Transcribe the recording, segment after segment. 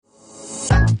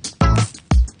You're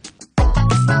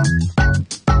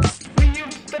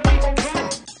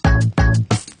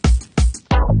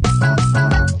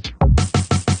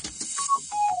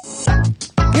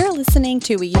listening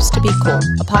to We Used to Be Cool,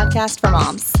 a podcast for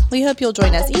moms. We hope you'll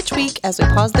join us each week as we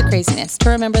pause the craziness to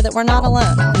remember that we're not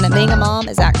alone and that being a mom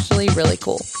is actually really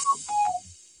cool.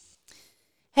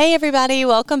 Hey everybody,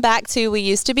 welcome back to We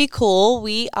Used to Be Cool.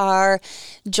 We are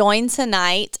joined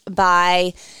tonight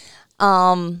by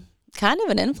kind of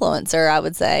an influencer, I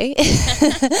would say,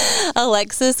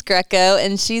 Alexis Greco,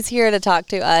 and she's here to talk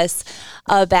to us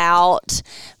about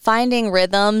finding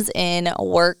rhythms in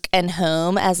work and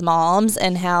home as moms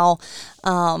and how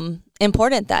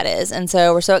important that is. And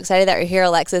so we're so excited that you're here,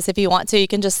 Alexis. If you want to, you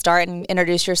can just start and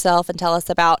introduce yourself and tell us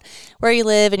about where you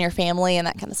live and your family and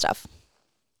that kind of stuff.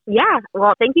 Yeah,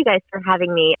 well, thank you guys for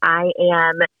having me. I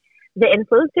am the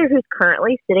influencer who's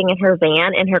currently sitting in her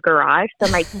van in her garage, so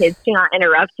my kids do not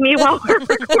interrupt me while we're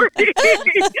recording.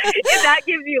 If that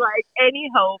gives you like any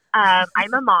hope.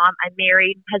 I'm a mom. I'm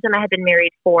married. My husband and I have been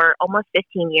married for almost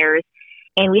 15 years,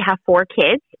 and we have 4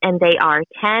 kids, and they are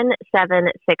 10,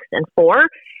 7, 6, and 4.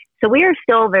 So we are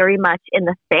still very much in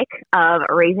the thick of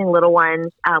raising little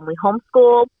ones. We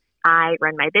homeschool. I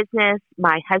run my business.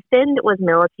 My husband was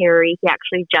military. He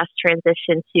actually just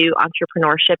transitioned to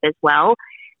entrepreneurship as well.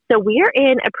 So we are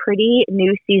in a pretty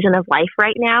new season of life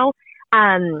right now.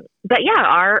 But yeah,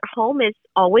 our home is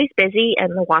always busy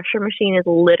and the washer machine is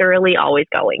literally always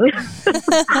going.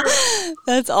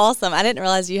 That's awesome. I didn't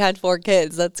realize you had 4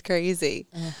 kids. That's crazy.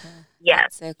 Mm-hmm. Yeah.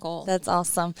 That's so cool. That's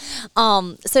awesome.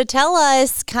 So tell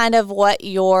us kind of what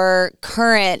your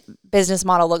current business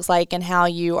model looks like and how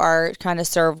you are trying to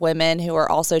serve women who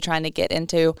are also trying to get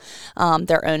into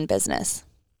their own business.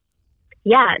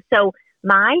 Yeah. So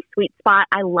my sweet spot,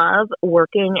 I love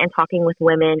working and talking with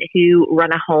women who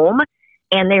run a home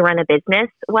and they run a business,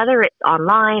 whether it's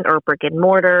online or brick and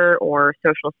mortar or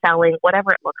social selling,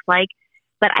 whatever it looks like.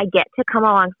 But I get to come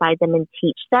alongside them and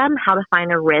teach them how to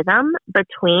find a rhythm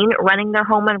between running their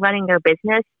home and running their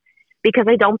business, because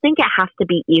I don't think it has to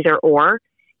be either or.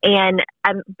 And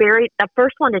I'm the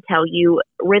first one to tell you,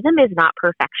 rhythm is not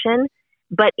perfection,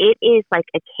 but it is like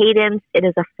a cadence. It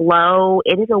is a flow.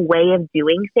 It is a way of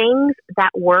doing things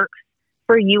that works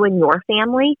for you and your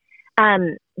family.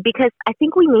 Because I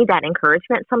think we need that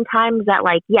encouragement sometimes that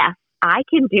like, yes, I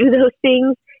can do those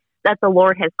things that the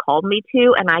Lord has called me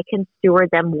to, and I can steward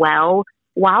them well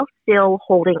while still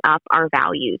holding up our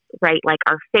values, right? Like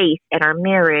our faith and our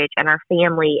marriage and our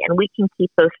family, and we can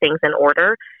keep those things in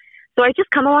order. So I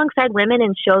just come alongside women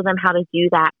and show them how to do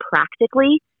that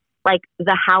practically, like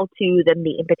the how-to, the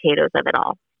meat and potatoes of it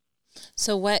all.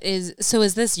 So is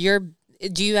this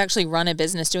do you actually run a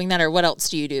business doing that, or what else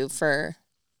do you do for?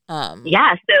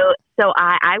 Yeah, so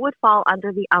I would fall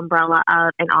under the umbrella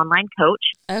of an online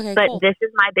coach, okay, but cool. This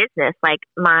is my business. Like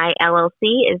my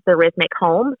LLC is the Rhythmic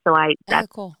Home, so that's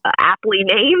cool. Aptly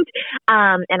named,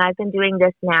 and I've been doing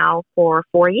this now for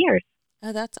 4 years.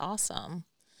 Oh, that's awesome.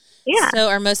 Yeah. So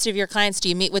are most of your clients, do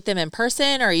you meet with them in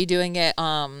person, or are you doing it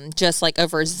just like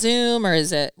over Zoom, or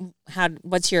is it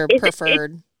what's your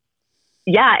preferred?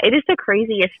 Yeah, it is the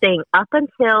craziest thing. Up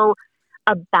until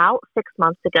about 6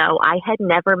 months ago, I had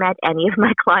never met any of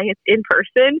my clients in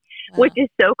person, which is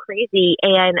so crazy.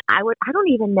 And I don't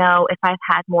even know if I've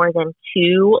had more than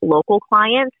 2 local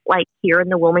clients like here in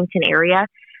the Wilmington area.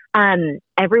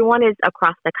 Everyone is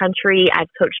across the country.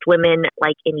 I've coached women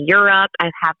like in Europe.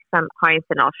 I've had some clients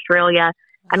in Australia.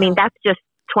 Wow. I mean, that's just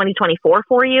 2024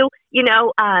 for you, you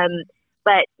know?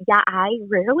 But yeah, I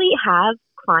rarely have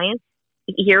clients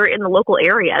here in the local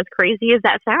area, as crazy as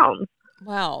that sounds.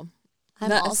 Wow.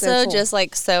 I'm also just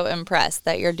like so impressed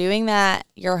that you're doing that.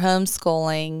 You're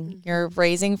homeschooling, you're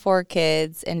raising 4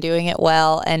 kids and doing it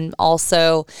well, and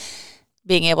also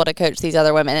being able to coach these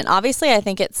other women. And obviously I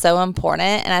think it's so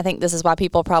important, and I think this is why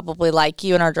people probably like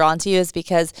you and are drawn to you, is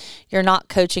because you're not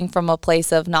coaching from a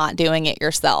place of not doing it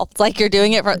yourself. It's like you're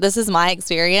doing it this is my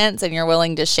experience, and you're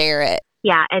willing to share it.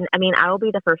 Yeah, and I mean, I will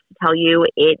be the first to tell you,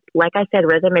 like I said,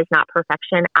 rhythm is not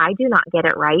perfection. I do not get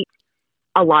it right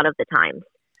a lot of the times.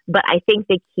 But I think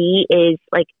the key is,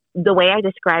 like, the way I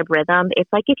describe rhythm,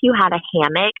 it's like if you had a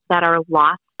hammock that are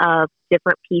lots of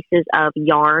different pieces of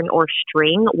yarn or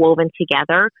string woven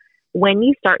together. When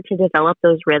you start to develop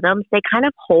those rhythms, they kind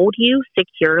of hold you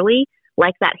securely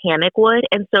like that hammock would.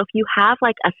 And so if you have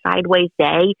like a sideways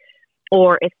day,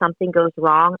 or if something goes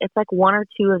wrong, it's like 1 or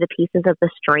 2 of the pieces of the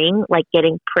string, like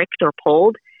getting pricked or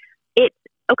pulled. It's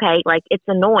okay, like it's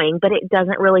annoying, but it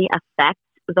doesn't really affect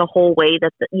the whole way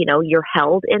that, you're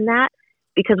held in that.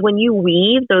 Because when you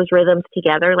weave those rhythms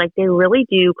together, like they really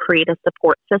do create a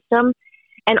support system.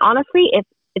 And honestly, if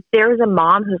if there's a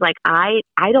mom who's like, I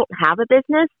don't have a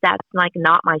business, that's like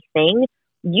not my thing,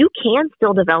 you can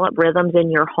still develop rhythms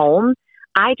in your home.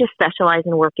 I just specialize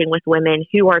in working with women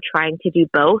who are trying to do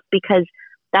both, because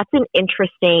that's an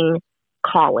interesting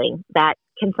calling that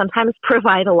can sometimes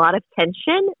provide a lot of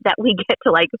tension that we get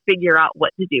to like figure out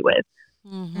what to do with.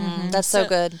 That's so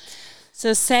good.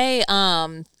 So say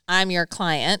I'm your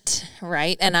client,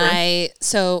 right? And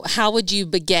so how would you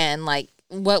begin? Like,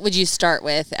 what would you start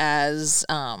with as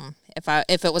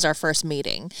if it was our first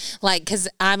meeting? Like, because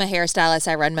I'm a hairstylist,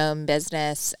 I run my own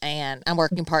business, and I'm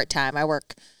working part-time. I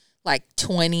work like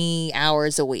 20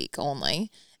 hours a week only.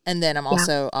 And then I'm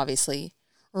also obviously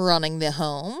running the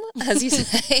home, as you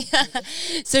say.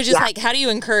 So just like, how do you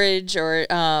encourage, or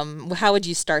how would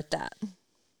you start that?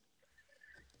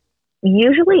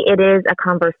 Usually it is a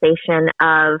conversation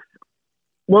of,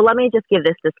 well, let me just give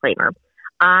this disclaimer.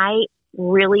 I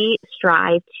really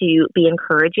strive to be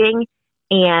encouraging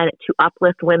and to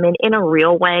uplift women in a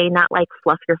real way, not like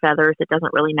fluff your feathers. It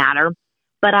doesn't really matter.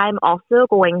 But I'm also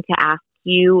going to ask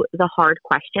you the hard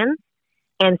questions.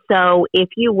 And so if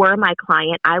you were my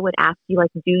client, I would ask you,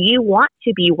 like, do you want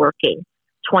to be working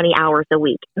 20 hours a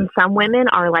week? And some women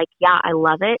are like, yeah, I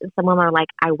love it. And some women are like,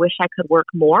 I wish I could work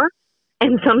more.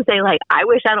 And some say like, I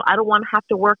wish I don't want to have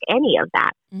to work any of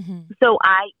that. So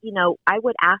I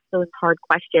would ask those hard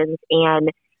questions. And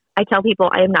I tell people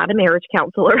I am not a marriage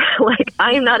counselor. Like,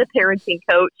 I am not a parenting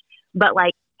coach, but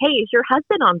like, hey, is your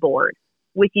husband on board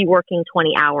with you working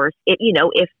 20 hours? If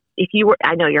you were,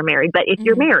 I know you're married, but if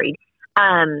you're married,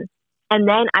 and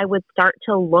then I would start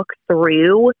to look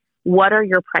through, what are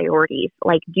your priorities?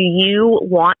 Like, do you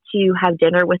want to have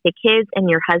dinner with the kids and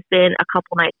your husband a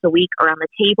couple nights a week around the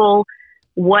table?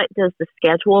 What does the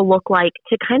schedule look like,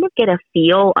 to kind of get a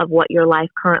feel of what your life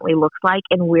currently looks like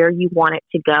and where you want it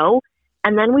to go?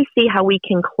 And then we see how we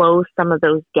can close some of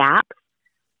those gaps.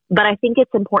 But I think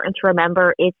it's important to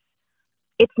remember you're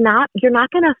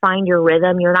not going to find your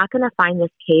rhythm. You're not going to find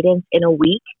this cadence in a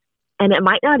week, and it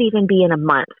might not even be in a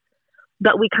month.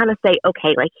 But we kind of say,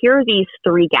 okay, like, here are these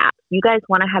 3 gaps. You guys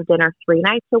want to have dinner 3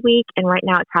 nights a week, and right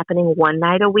now it's happening 1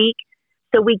 night a week.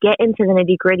 So we get into the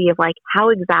nitty gritty of like, how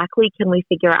exactly can we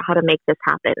figure out how to make this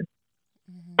happen?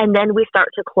 And then we start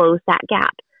to close that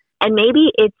gap. And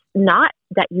maybe it's not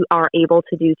that you are able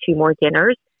to do 2 more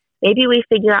dinners. Maybe we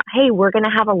figure out, hey, we're going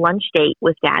to have a lunch date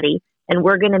with daddy, and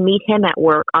we're going to meet him at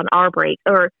work on our break.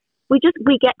 Or we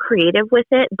get creative with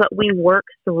it, but we work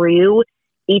through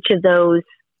each of those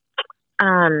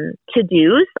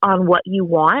to-dos on what you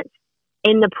want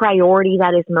in the priority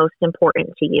that is most important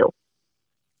to you.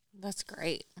 That's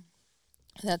great.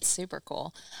 That's super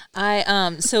cool.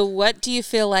 So what do you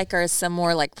feel like are some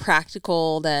more like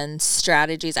practical than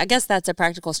strategies? I guess that's a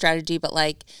practical strategy, but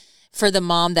like for the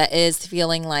mom that is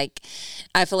feeling like,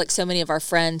 I feel like so many of our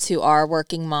friends who are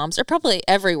working moms, or probably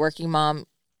every working mom,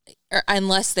 or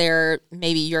unless they're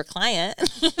maybe your client,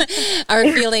 are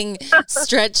feeling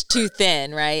stretched too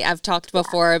thin, right? I've talked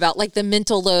before about like the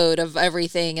mental load of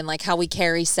everything and like how we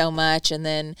carry so much. And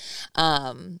then,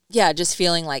 just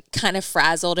feeling like kind of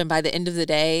frazzled. And by the end of the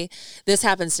day, this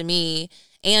happens to me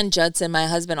and Judson, my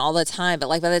husband, all the time. But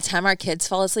like by the time our kids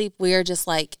fall asleep, we are just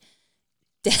like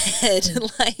dead.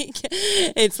 Like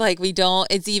it's like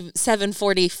it's even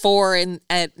 7:44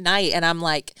 at night, and I'm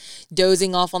like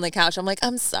dozing off on the couch. I'm like,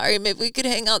 I'm sorry, maybe we could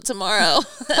hang out tomorrow.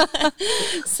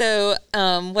 So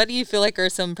what do you feel like are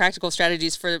some practical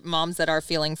strategies for moms that are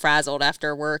feeling frazzled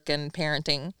after work and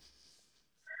parenting?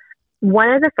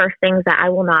 One of the first things that I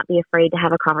will not be afraid to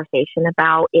have a conversation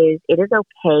about is, it is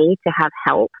okay to have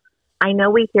help. I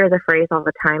know we hear the phrase all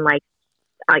the time, like,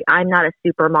 I'm not a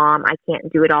super mom, I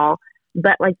can't do it all.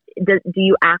 But like, do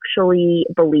you actually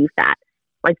believe that?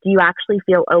 Like, do you actually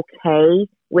feel okay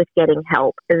with getting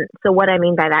help? And so what I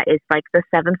mean by that is like the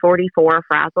 7:44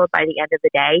 frazzled by the end of the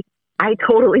day. I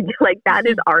totally do, like, that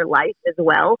is our life as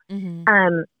well.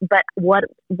 But what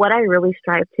I really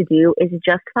strive to do is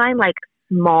just find like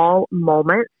small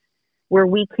moments where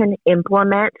we can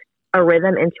implement a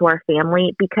rhythm into our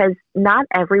family, because not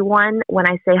everyone, when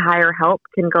I say hire help,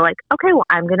 can go like, okay, well,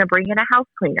 I'm going to bring in a house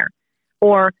cleaner,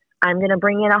 or I'm going to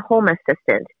bring in a home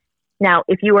assistant. Now,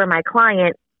 if you were my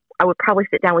client, I would probably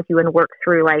sit down with you and work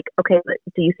through like, okay, but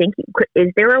do you think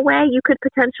is there a way you could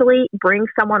potentially bring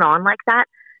someone on like that?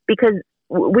 Because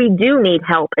we do need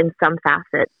help in some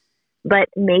facets, but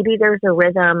maybe there's a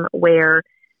rhythm where,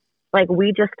 like,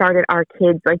 we just started our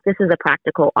kids, like, this is a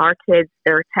practical, our kids,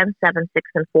 they're 10, 7,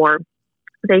 6, and 4.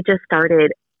 They just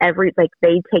started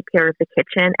they take care of the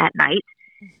kitchen at night.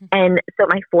 And so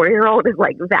my 4-year-old is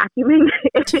like vacuuming.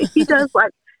 He does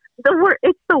like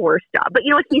it's the worst job, but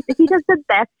you know what, he does the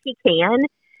best he can.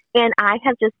 And I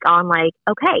have just gone like,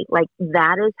 okay, like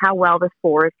that is how well this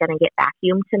floor is going to get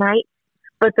vacuumed tonight.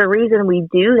 But the reason we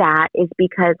do that is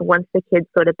because once the kids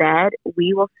go to bed,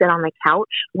 we will sit on the couch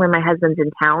when my husband's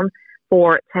in town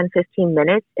for 10, 15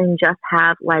 minutes and just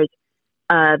have like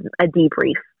a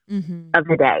debrief of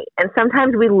the day. And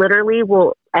sometimes we literally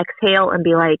will exhale and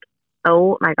be like,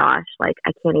 oh my gosh, like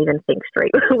I can't even think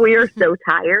straight. We are so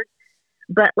tired.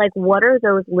 But like, what are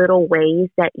those little ways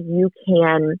that you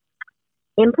can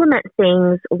implement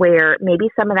things where maybe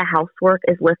some of the housework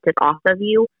is lifted off of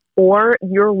you, or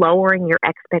you're lowering your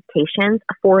expectations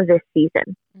for this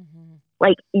season?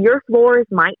 Like your floors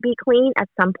might be clean at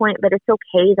some point, but it's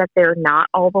okay that they're not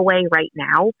all the way right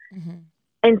now.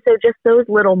 And so just those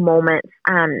little moments.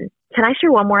 Can I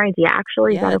share one more idea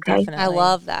actually? Is that okay? Definitely. I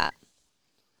love that.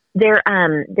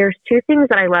 There's two things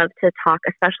that I love to talk,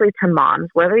 especially to moms,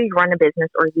 whether you run a business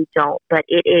or you don't, but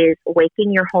it is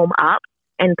waking your home up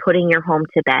and putting your home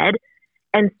to bed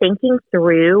and thinking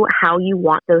through how you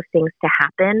want those things to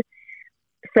happen.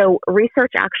 So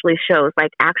research actually shows,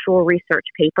 like actual research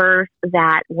papers,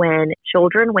 that when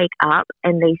children wake up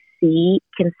and they see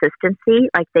consistency,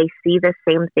 like they see the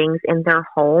same things in their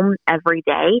home every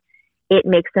day, it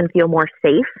makes them feel more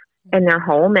safe in their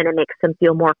home and it makes them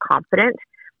feel more confident.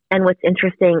 And what's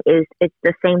interesting is it's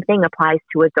the same thing applies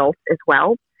to adults as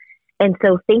well. And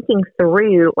so thinking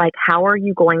through, like, how are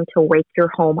you going to wake your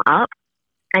home up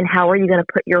and how are you going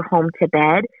to put your home to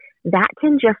bed? That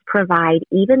can just provide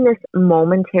even this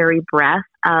momentary breath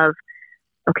of,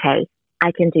 okay,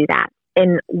 I can do that.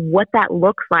 And what that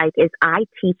looks like is I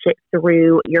teach it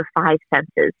through your five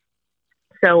senses.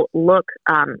 So look,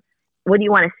 what do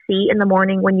you want to see in the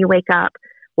morning when you wake up?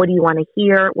 What do you want to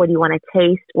hear? What do you want to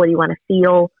taste? What do you want to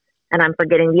feel? And I'm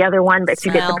forgetting the other one, but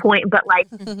Smell. you get the point. But like,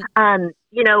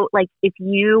 you know, like if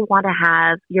you want to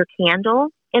have your candle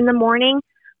in the morning,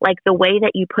 like the way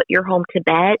that you put your home to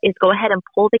bed is go ahead and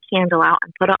pull the candle out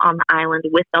and put it on the island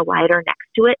with the lighter next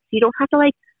to it. So you don't have to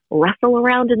like wrestle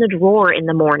around in the drawer in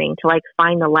the morning to like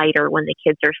find the lighter when the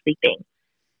kids are sleeping.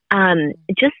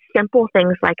 Just simple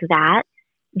things like that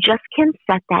just can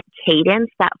set that cadence,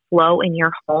 that flow in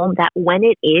your home, that when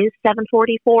it is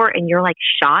 7:44 and you're like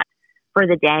shot for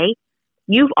the day,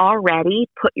 you've already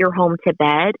put your home to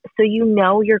bed. So you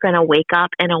know you're going to wake up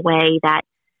in a way that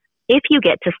if you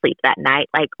get to sleep that night,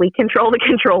 like we control the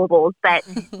controllables, but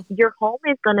your home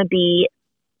is going to be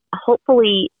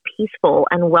hopefully peaceful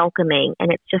and welcoming.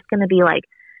 And it's just going to be like,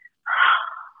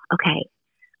 okay,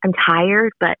 I'm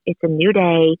tired, but it's a new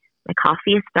day. My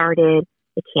coffee has started.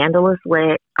 The candle is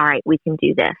lit. All right, we can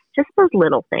do this. Just those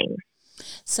little things.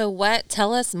 So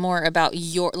tell us more about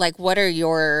what are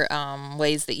your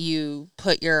ways that you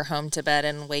put your home to bed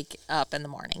and wake up in the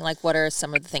morning? Like, what are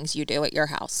some of the things you do at your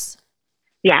house?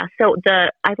 Yeah, so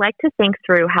I like to think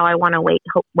through how I want to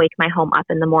wake my home up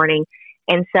in the morning.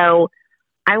 And so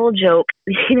I will joke,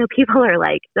 you know, people are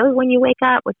like, oh, when you wake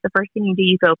up, what's the first thing you do?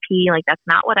 You go pee. Like, that's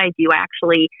not what I do. I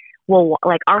actually will,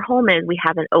 like, our home we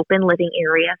have an open living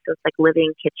area. So it's like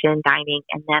living, kitchen, dining,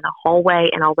 and then a hallway,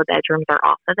 and all the bedrooms are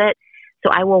off of it.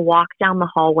 So I will walk down the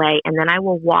hallway and then I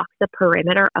will walk the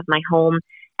perimeter of my home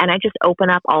and I just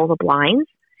open up all the blinds.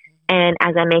 And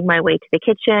as I make my way to the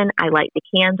kitchen, I light the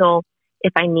candle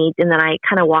if I need, and then I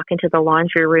kind of walk into the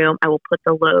laundry room. I will put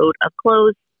the load of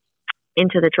clothes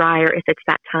into the dryer if it's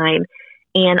that time.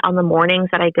 And on the mornings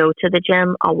that I go to the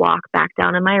gym, I'll walk back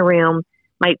down in my room.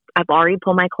 I've already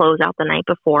pulled my clothes out the night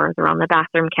before. They're on the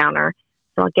bathroom counter.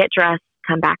 So I'll get dressed,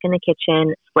 come back in the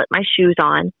kitchen, slip my shoes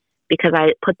on because I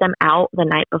put them out the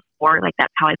night before. Like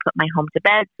that's how I put my home to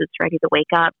bed. So it's ready to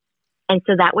wake up. And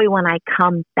so that way, when I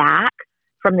come back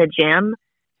from the gym,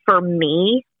 for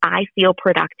me, I feel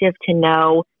productive to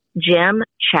know gym,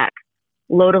 check.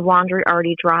 Load of laundry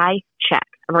already dry, check.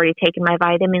 I've already taken my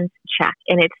vitamins, check.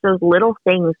 And it's those little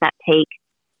things that take,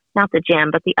 not the gym,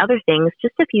 but the other things,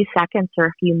 just a few seconds or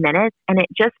a few minutes. And it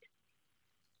just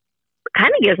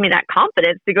kind of gives me that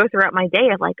confidence to go throughout my day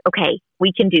of like, okay,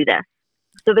 we can do this.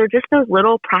 So they're just those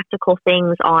little practical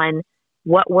things on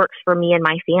what works for me and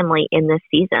my family in this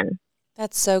season.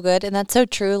 That's so good. And that's so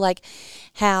true. Like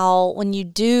how when you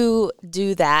do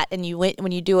that and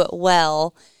when you do it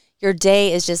well, your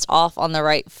day is just off on the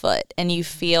right foot and you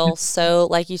feel so,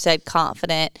 like you said,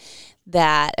 confident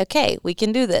that, okay, we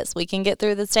can do this. We can get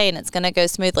through this day and it's going to go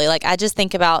smoothly. Like I just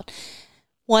think about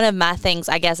one of my things,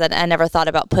 I guess I never thought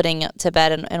about putting it to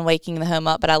bed and waking the home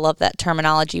up, but I love that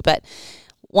terminology. But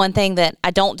one thing that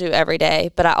I don't do every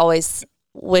day, but I always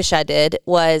wish I did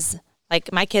was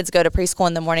Like my kids go to preschool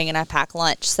in the morning and I pack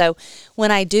lunch. So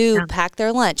when I do pack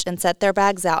their lunch and set their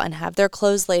bags out and have their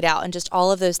clothes laid out and just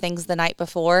all of those things the night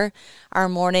before, our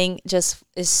morning just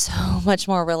is so much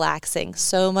more relaxing,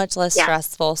 so much less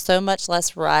stressful, so much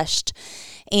less rushed.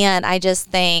 And I just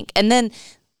think, and then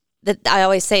that I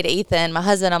always say to Ethan, my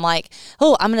husband, I'm like,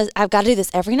 oh, I've got to do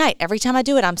this every night. Every time I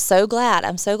do it, I'm so glad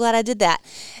I did that.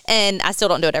 And I still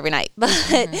don't do it every night, but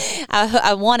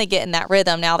I want to get in that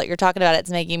rhythm. Now that you're talking about it,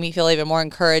 it's making me feel even more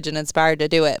encouraged and inspired to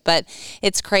do it. But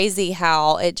it's crazy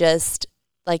how it just,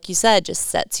 like you said, just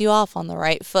sets you off on the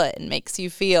right foot and makes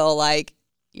you feel like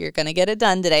you're going to get it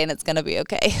done today and it's going to be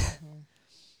okay.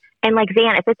 And like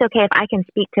Zan, if it's okay if I can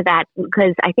speak to that,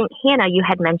 because I think Hannah, you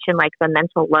had mentioned like the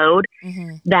mental load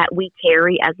that we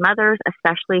carry as mothers,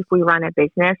 especially if we run a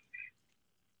business.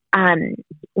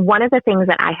 One of the things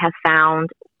that I have found,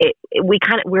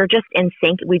 we're just in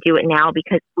sync. We do it now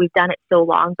because we've done it so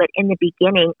long. But in the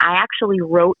beginning, I actually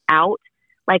wrote out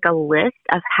like a list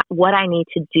of what I need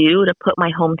to do to put my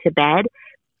home to bed,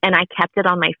 and I kept it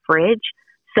on my fridge.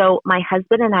 So my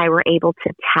husband and I were able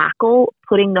to tackle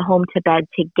putting the home to bed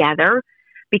together,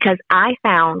 because I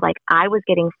found like I was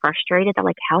getting frustrated that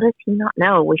like, how does he not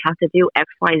know we have to do X,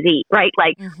 Y, Z, right?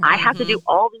 Like I have to do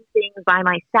all these things by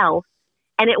myself.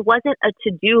 And it wasn't a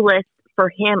to-do list for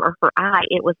him or for I.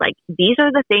 It was like, these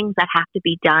are the things that have to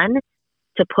be done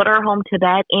to put our home to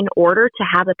bed in order to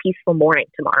have a peaceful morning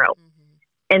tomorrow.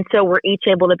 And so we're each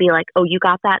able to be like, oh, you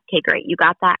got that? Okay, great. You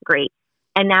got that? Great.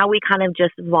 And now we kind of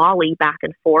just volley back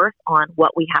and forth on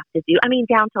what we have to do. I mean,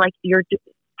 down to like your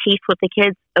teeth with the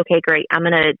kids. Okay, great. I'm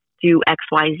going to do X,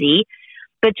 Y, Z.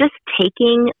 But just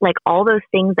taking like all those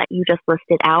things that you just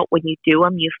listed out, when you do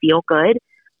them, you feel good,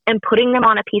 and putting them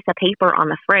on a piece of paper on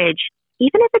the fridge,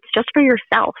 even if it's just for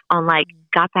yourself on like,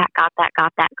 got that,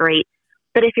 great.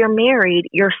 But if you're married,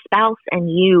 your spouse and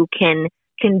you can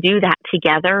do that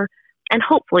together. And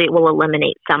hopefully it will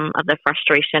eliminate some of the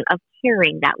frustration of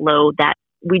carrying that load that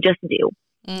we just do.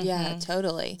 Yeah,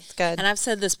 totally. It's good. And I've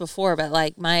said this before, but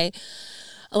like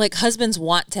husbands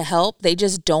want to help. They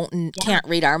just can't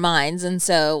read our minds. And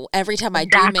so every time I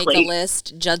do make a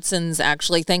list, Judson's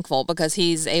actually thankful because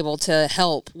he's able to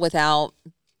help without,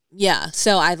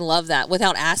 so I love that,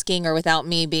 without asking or without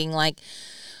me being like,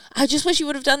 I just wish you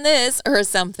would have done this or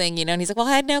something, and he's like, well,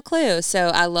 I had no clue. So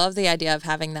I love the idea of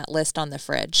having that list on the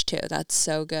fridge too. That's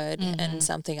so good and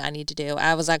something I need to do.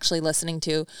 I was actually listening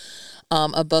to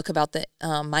a book about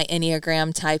my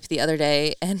Enneagram type the other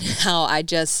day, and how I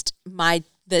just, my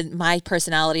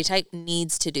personality type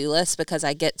needs to-do lists because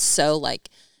I get so like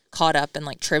caught up in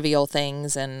like trivial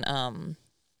things, and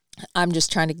I'm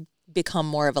just trying to become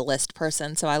more of a list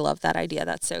person. So I love that idea.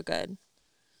 That's so good.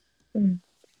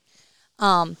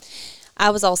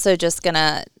 I was also just going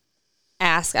to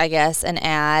ask, I guess, and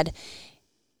add,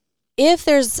 if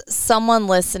there's someone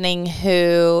listening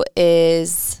who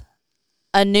is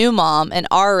a new mom and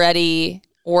already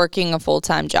working a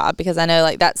full-time job, because I know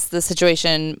like that's the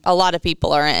situation a lot of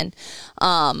people are in.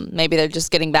 Maybe they're just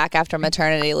getting back after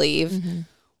maternity leave.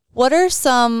 What are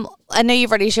some, I know you've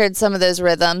already shared some of those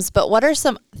rhythms, but what are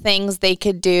some things they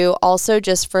could do also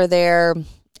just for their,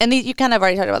 and you kind of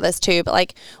already talked about this too, but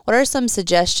like, what are some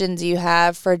suggestions you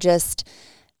have for just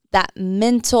that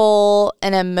mental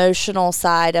and emotional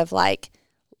side of like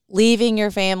leaving your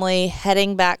family,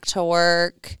 heading back to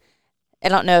work? I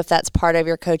don't know if that's part of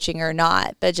your coaching or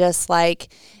not, but just like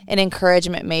an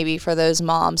encouragement maybe for those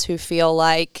moms who feel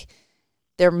like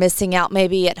they're missing out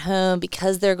maybe at home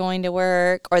because they're going to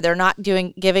work, or they're not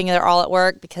giving their all at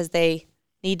work because they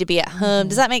need to be at home.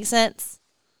 Does that make sense?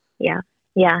 Yeah.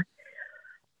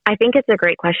 I think it's a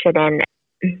great question, and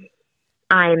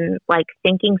I'm like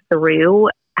thinking through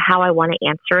how I want to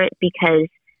answer it, because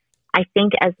I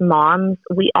think as moms,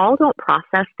 we all don't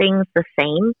process things the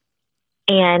same.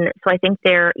 And so I think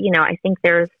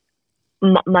there's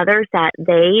mothers that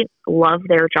they love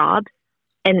their jobs,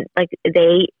 and like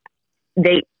they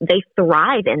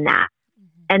thrive in that.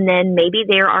 And then maybe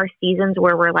there are seasons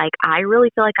where we're like, I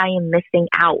really feel like I am missing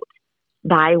out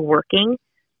by working.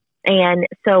 And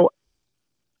so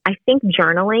I think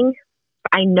journaling,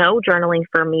 I know journaling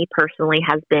for me personally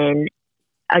has been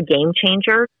a game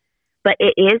changer, but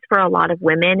it is for a lot of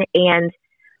women. And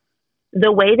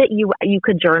the way that you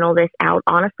could journal this out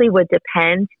honestly would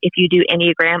depend if you do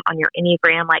Enneagram on your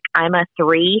Enneagram. Like I'm a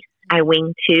 3, I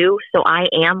wing 2, so I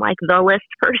am like the list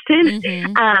person.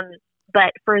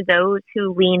 But for those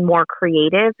who lean more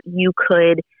creative, you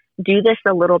could do this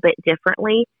a little bit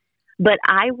differently. But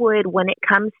I would, when it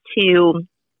comes to,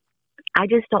 I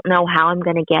just don't know how I'm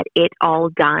going to get it all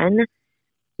done,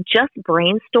 just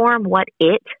brainstorm what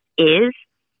it is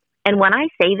And when I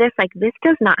say this, like, this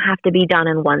does not have to be done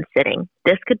in one sitting.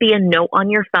 This could be a note on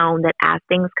your phone that as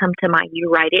things come to mind, you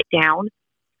write it down.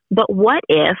 But what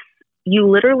if you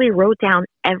literally wrote down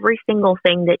every single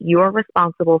thing that you're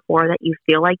responsible for, that you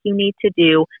feel like you need to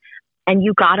do, and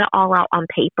you got it all out on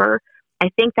paper? I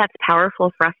think that's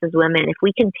powerful for us as women. If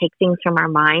we can take things from our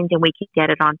mind and we can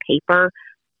get it on paper,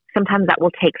 sometimes that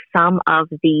will take some of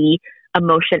the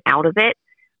emotion out of it.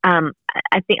 I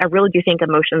really do think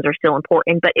emotions are still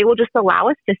important, but it will just allow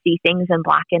us to see things in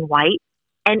black and white.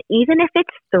 And even if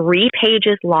it's 3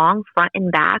 pages long, front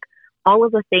and back, all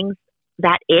of the things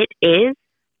that it is,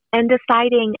 and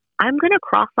deciding I'm going to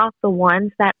cross off the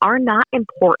ones that are not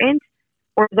important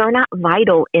or they're not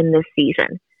vital in this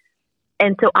season.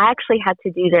 And so I actually had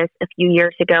to do this a few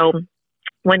years ago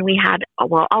when we had,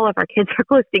 well, all of our kids are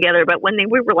close together, but when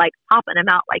we were like popping them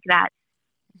out like that,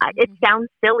 it sounds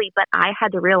silly, but I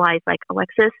had to realize, like,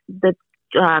 Alexis, the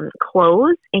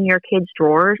clothes in your kids'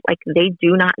 drawers, like, they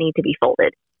do not need to be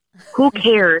folded. Who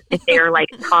cares if they're like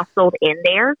tousled in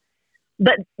there?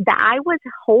 But I was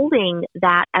holding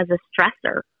that as a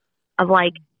stressor of,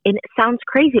 like, and it sounds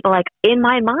crazy, but like in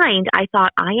my mind, I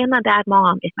thought I am a bad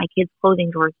mom if my kids'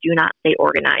 clothing drawers do not stay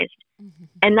organized. Mm-hmm.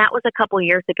 And that was a couple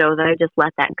years ago that I just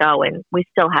let that go, and we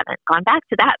still haven't gone back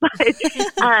to that.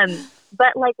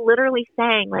 But like literally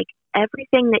saying, like,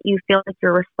 everything that you feel like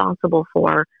you're responsible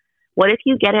for, what if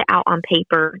you get it out on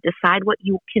paper, decide what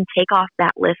you can take off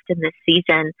that list in this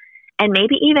season, and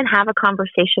maybe even have a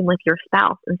conversation with your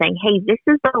spouse and saying, hey, this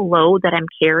is the load that I'm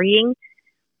carrying.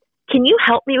 Can you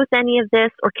help me with any of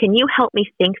this? Or can you help me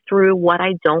think through what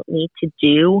I don't need to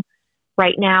do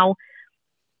right now?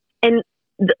 And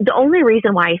the only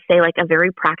reason why I say like a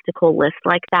very practical list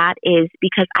like that is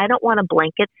because I don't want a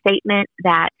blanket statement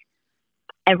that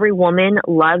every woman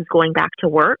loves going back to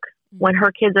work when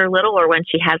her kids are little or when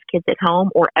she has kids at home,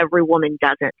 or every woman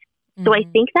doesn't. Mm-hmm. So I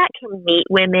think that can meet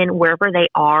women wherever they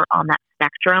are on that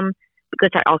spectrum, because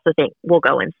I also think we'll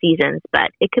go in seasons, but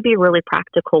it could be a really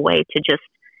practical way to just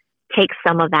take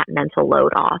some of that mental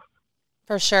load off.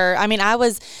 For sure. I mean, I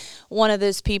was one of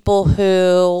those people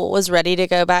who was ready to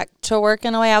go back to work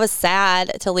in a way. I was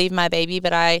sad to leave my baby,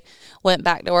 but I went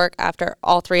back to work after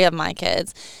all 3 of my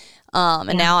kids.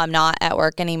 And now I'm not at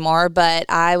work anymore, but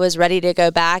I was ready to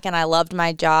go back and I loved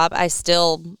my job.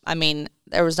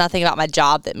 There was nothing about my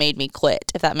job that made me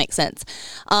quit, if that makes sense.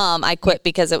 I quit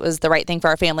because it was the right thing for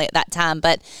our family at that time.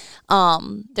 But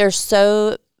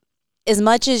as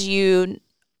much as you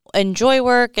enjoy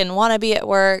work and want to be at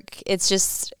work, it's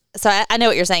just, so I know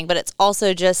what you're saying, but it's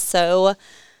also just so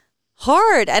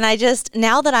hard. And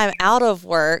now that I'm out of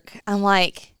work, I'm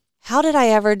like, how did I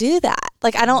ever do that?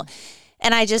 Like,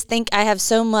 and I just think I have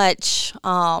so much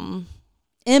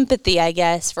empathy, I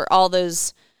guess, for all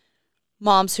those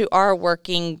moms who are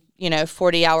working,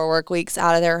 40-hour work weeks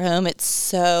out of their home. It's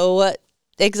so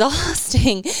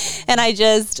exhausting. And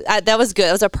that was good.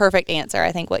 That was a perfect answer,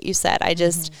 I think, what you said.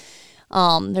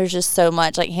 There's just so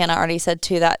much, like Hannah already said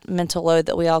too, that mental load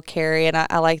that we all carry. And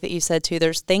I like that you said too,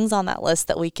 there's things on that list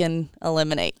that we can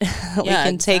eliminate, we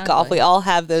can take off. We all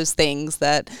have those things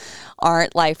that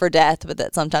aren't life or death, but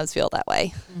that sometimes feel that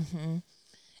way. Mm-hmm.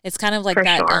 It's kind of like For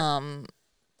that sure.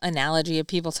 Analogy of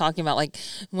people talking about, like,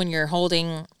 when you're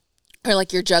holding, or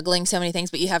like you're juggling so many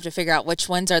things, but you have to figure out which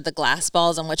ones are the glass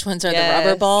balls and which ones are the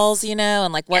rubber balls,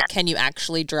 and like what can you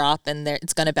actually drop and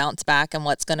it's going to bounce back and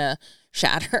what's going to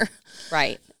shatter.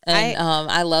 Right. And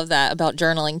I love that about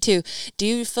journaling too. Do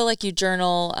you feel like you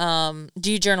journal?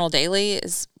 Do you journal daily?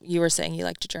 As you were saying, you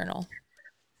like to journal.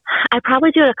 I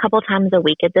probably do it a couple times a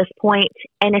week at this point.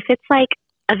 And if it's like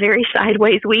a very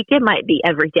sideways week, it might be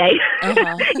every day. Uh-huh.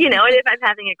 And if I'm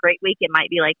having a great week, it might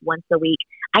be like once a week.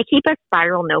 I keep a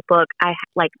spiral notebook. My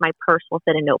purse will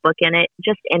fit a notebook in it,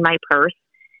 just in my purse.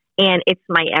 And it's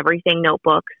my everything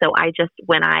notebook. So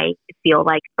when I feel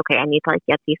like, okay, I need to like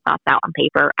get these thoughts out on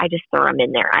paper, I just throw them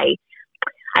in there. I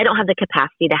don't have the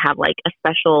capacity to have like a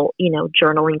special,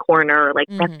 journaling corner. Like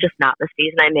that's just not the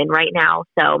season I'm in right now.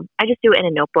 So I just do it in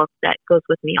a notebook that goes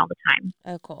with me all the time.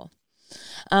 Oh, cool.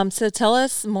 So tell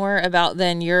us more about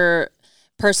then your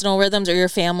personal rhythms or your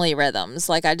family rhythms.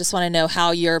 Like, I just want to know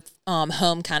how your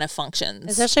home kind of functions,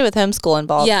 especially with homeschool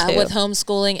involved. Yeah, too. With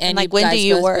homeschooling and like, when do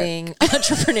you work? Being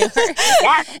entrepreneurs.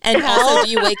 Yes. And also, do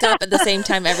you wake up at the same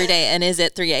time every day? And is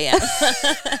it 3 a.m.?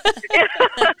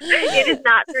 It is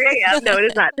not 3 a.m. No, it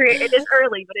is not 3. It is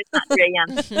early, but it's not 3 a.m.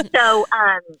 So,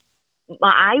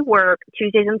 I work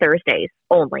Tuesdays and Thursdays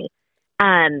only.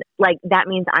 That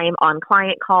means I am on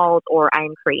client calls, or I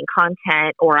am creating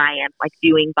content, or I am like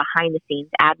doing behind the scenes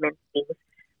admin things.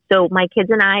 So my kids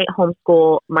and I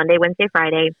homeschool Monday, Wednesday,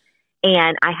 Friday.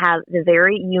 And I have the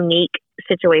very unique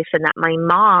situation that my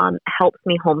mom helps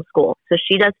me homeschool. So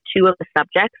she does 2 of the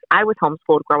subjects. I was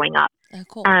homeschooled growing up. Oh,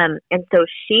 cool. And so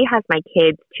she has my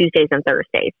kids Tuesdays and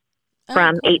Thursdays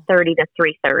from cool. 8:30 to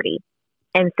 3:30.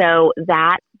 And so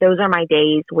those are my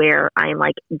days where I'm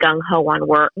like gung ho on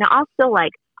work. Now I'll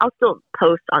still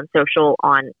post on social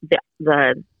on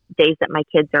the days that my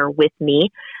kids are with me.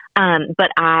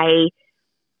 But I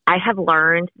have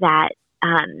learned that,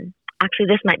 actually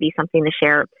this might be something to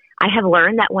share. I have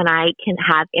learned that when I can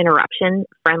have interruption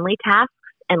friendly tasks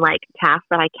and like tasks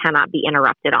that I cannot be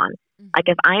interrupted on, like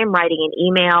if I am writing an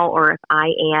email or if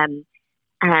I am,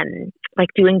 like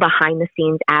doing behind the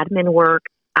scenes admin work,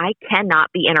 I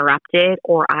cannot be interrupted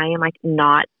or I am like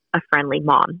not a friendly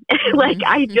mom. Like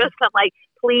I'm like,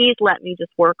 please let me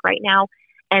just work right now.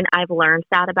 And I've learned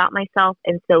that about myself.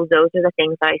 And so those are the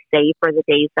things that I save for the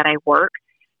days that I work.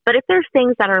 But if there's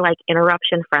things that are like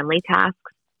interruption friendly tasks,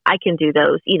 I can do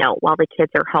those, while the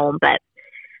kids are home. But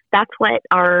that's what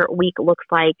our week looks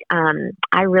like.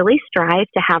 I really strive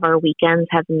to have our weekends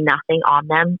have nothing on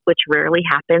them, which rarely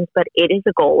happens, but it is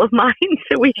a goal of mine.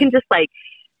 So we can just like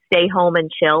stay home and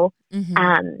chill.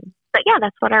 But yeah,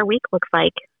 that's what our week looks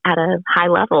like at a high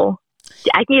level.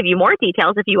 I can give you more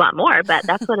details if you want more, but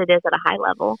that's what it is at a high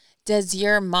level. Does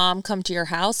your mom come to your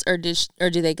house or do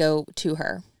they go to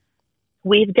her?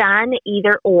 We've done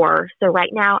either or. So right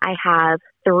now I have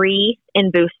 3 in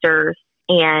boosters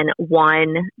and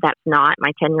 1 that's not,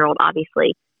 my 10-year-old,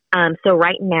 obviously. So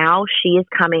right now she is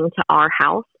coming to our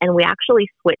house and we actually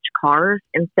switch cars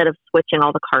instead of switching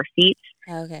all the car seats.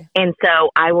 Okay. And so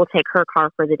I will take her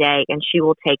car for the day and she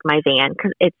will take my van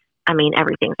because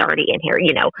everything's already in here,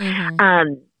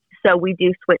 So we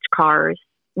do switch cars.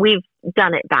 We've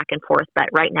done it back and forth, but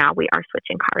right now we are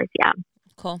switching cars. Yeah.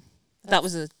 Cool. That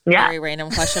was a very random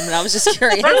question, but I was just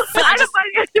curious.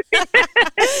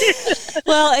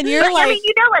 Well, and you're like,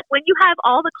 when you have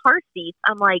all the car seats,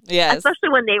 I'm like, yes. Especially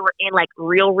when they were in like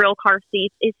real car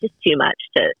seats, it's just too much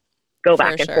to go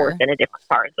back and forth in a different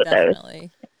cars with those.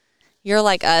 You're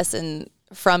like us and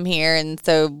from here, and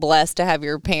so blessed to have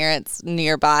your parents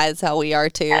nearby is how we are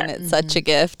too. And it's such a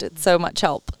gift. It's so much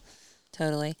help.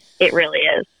 Totally. It really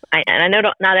is. And I know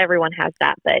not everyone has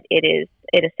that, but it is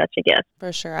such a gift.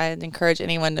 For sure. I'd encourage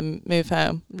anyone to move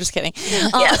home. I'm just kidding.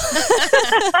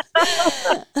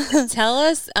 Tell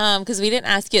us, because we didn't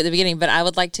ask you at the beginning, but I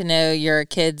would like to know your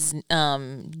kids'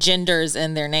 genders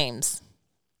and their names.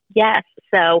 Yes.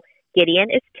 So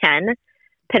Gideon is 10,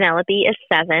 Penelope is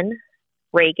 7,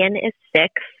 Reagan is 6,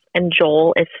 and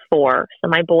Joel is 4. So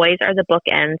my boys are the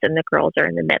bookends and the girls are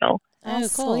in the middle. Oh,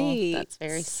 cool. Sweet. That's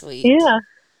very sweet. Yeah.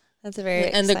 That's a very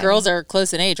And the girls are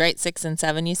close in age, right? 6 and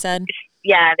 7, you said?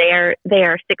 Yeah, they are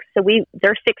 6. So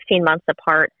they're 16 months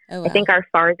apart. Oh, wow. I think our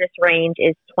farthest range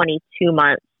is 22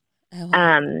 months. Oh,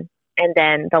 wow. And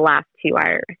then the last 2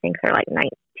 I think they're like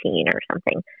 19 or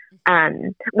something.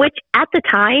 Which at the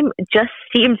time just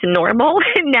seems normal.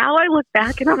 And now I look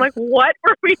back and I'm like, what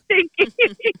were we thinking?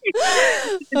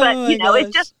 But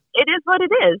it is what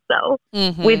it is. So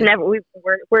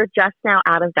we're just now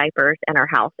out of diapers in our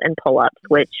house and pull-ups,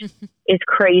 which is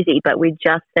crazy, but we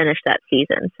just finished that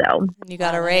season. So you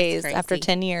got a raise after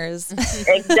 10 years.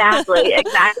 Exactly.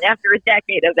 After a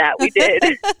decade of that, we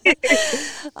did.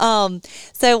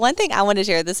 So one thing I want to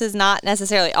share, this is not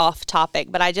necessarily off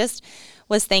topic, but I just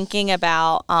was thinking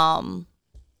about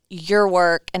your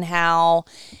work and how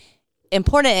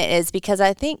important it is, because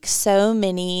I think so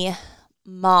many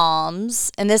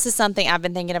moms, and this is something I've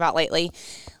been thinking about lately,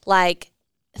 like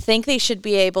think they should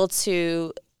be able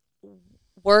to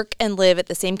work and live at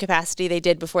the same capacity they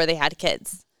did before they had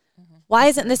kids. Why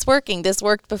isn't this working? This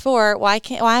worked before. Why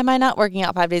am I not working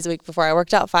out 5 days a week before? I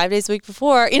worked out 5 days a week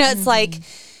before. It's like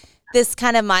this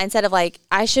kind of mindset of like,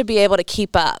 I should be able to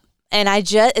keep up. And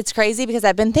it's crazy because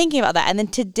I've been thinking about that. And then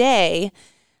today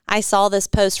I saw this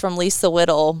post from Lisa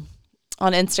Whittle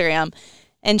on Instagram.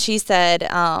 And she said,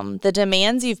 the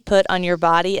demands you've put on your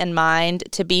body and mind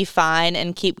to be fine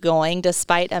and keep going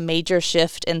despite a major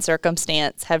shift in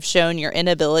circumstance have shown your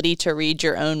inability to read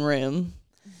your own room.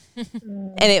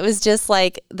 And it was just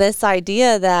like this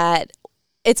idea that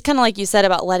it's kind of like you said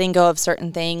about letting go of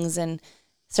certain things, and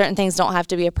certain things don't have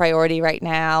to be a priority right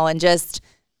now. And just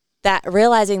that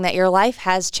realizing that your life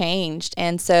has changed.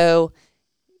 And so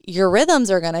your rhythms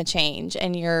are going to change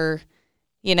and your,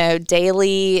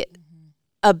 daily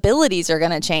abilities are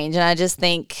going to change. And I just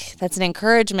think that's an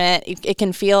encouragement. It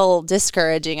can feel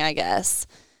discouraging, I guess,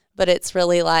 but it's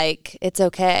really like, it's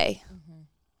okay.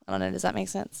 I don't know. Does that make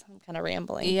sense? I'm kind of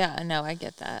rambling. Yeah, no, I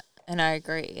get that. And I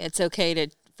agree. It's okay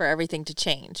for everything to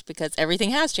change because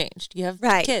everything has changed. You have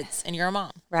kids and you're a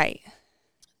mom. Right.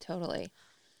 Totally.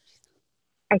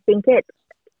 I think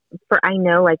I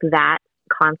know like that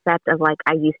concept of like,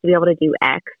 I used to be able to do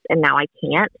X and now I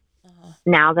can't.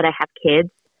 Now that I have kids,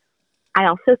 I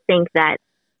also think that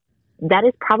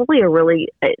is probably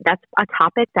that's a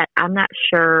topic that I'm not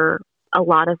sure a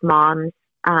lot of moms,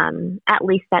 at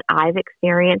least that I've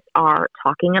experienced, are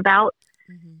talking about.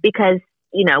 Because,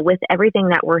 you know, with everything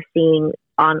that we're seeing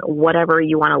on whatever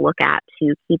you want to look at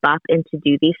to keep up and to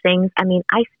do these things, I mean,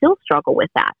 I still struggle with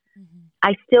that.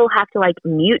 I still have to like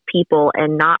mute people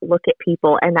and not look at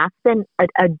people. And that's been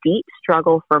a deep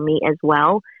struggle for me as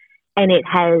well. And it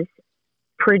has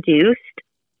produced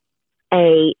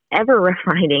a ever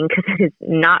refining, because it is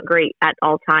not great at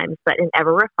all times, but an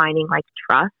ever refining like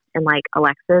trust and like,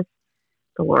 Alexis,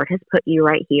 the Lord has put you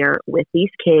right here with these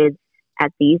kids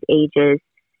at these ages.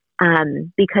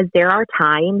 Because there are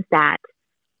times that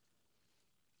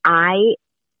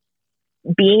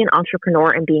being an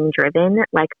entrepreneur and being driven,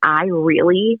 like I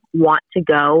really want to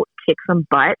go kick some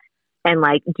butt and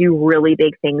like do really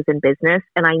big things in business.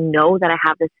 And I know that I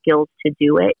have the skills to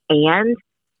do it. And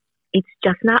it's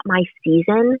just not my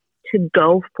season to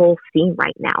go full steam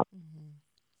right now.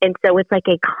 And so it's like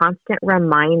a constant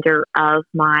reminder of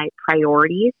my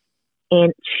priorities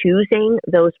and choosing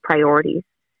those priorities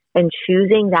and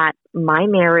choosing that my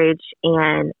marriage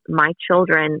and my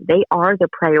children, they are the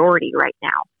priority right now.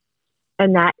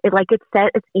 And that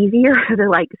it's easier to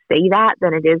like say that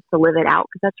than it is to live it out,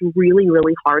 because that's really,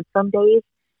 really hard some days.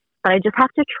 But I just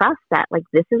have to trust that like,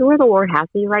 this is where the Lord has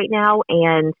me right now.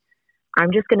 And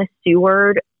I'm just going to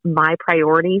steward my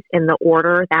priorities in the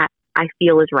order that I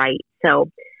feel is right. So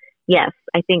yes,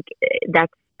 I think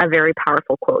that's a very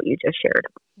powerful quote you just shared.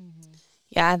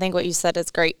 Yeah, I think what you said is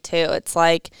great too. It's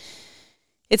like,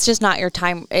 it's just not your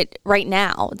time right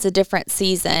now. It's a different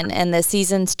season, and the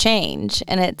seasons change,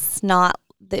 and it's not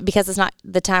because it's not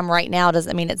the time right now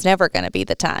doesn't mean it's never going to be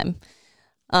the time.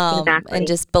 Exactly. And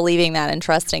just believing that and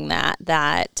trusting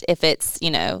that if it's, you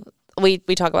know, we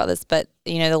talk about this, but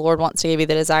you know, the Lord wants to give you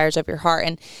the desires of your heart,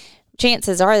 and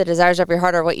chances are the desires of your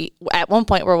heart are what you at one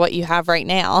point were what you have right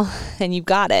now, and you've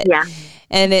got it. Yeah.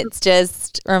 And it's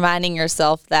just reminding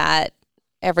yourself that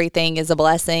everything is a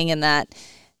blessing, and that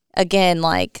again,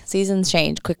 like seasons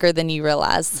change quicker than you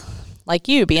realize. Like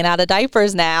you being out of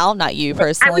diapers now, not you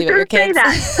personally, but your kids.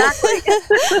 That.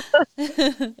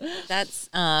 Exactly. That's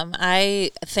I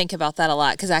think about that a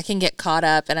lot, because I can get caught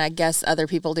up, and I guess other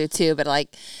people do too. But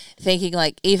like thinking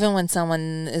like, even when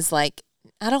someone is like,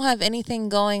 I don't have anything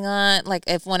going on. Like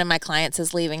if one of my clients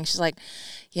is leaving, she's like,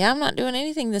 yeah, I'm not doing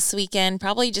anything this weekend.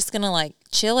 Probably just going to like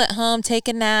chill at home, take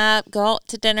a nap, go out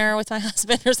to dinner with my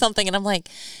husband or something. And I'm like,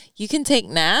 you can take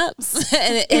naps?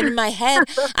 And in my head,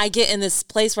 I get in this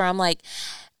place where I'm like,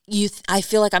 I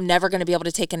feel like I'm never going to be able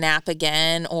to take a nap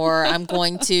again, or I'm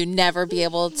going to never be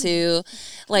able to,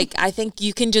 like, I think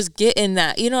you can just get in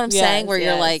that, you know what I'm saying? Where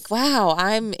you're like, wow,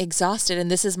 I'm exhausted and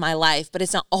this is my life, but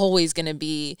it's not always going to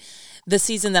be. The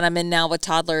season that I'm in now with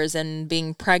toddlers and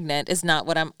being pregnant is not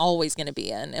what I'm always going to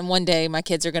be in. And one day my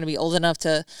kids are going to be old enough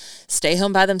to stay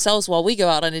home by themselves while we go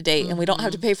out on a date, and we don't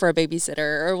have to pay for a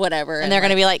babysitter or whatever. And they're going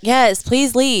to be like, yes,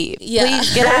 please leave. Yeah.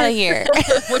 Please get out of here.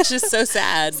 Which is so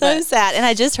sad. Sad. And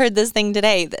I just heard this thing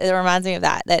today that reminds me of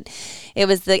that it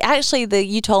was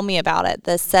you told me about it,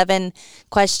 the 7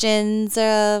 questions,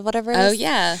 whatever it is. Oh,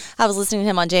 yeah. I was listening to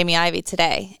him on Jamie Ivey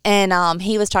today, and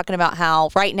he was talking about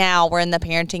how right now we're in the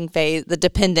parenting phase, the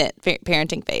dependent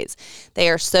parenting phase. They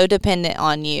are so dependent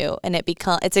on you, and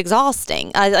it's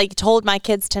exhausting. I like told my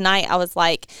kids tonight, I was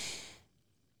like,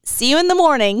 see you in the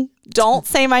morning. Don't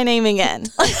say my name again.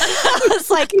 I was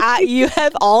like, you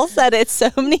have all said it so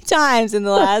many times in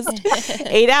the last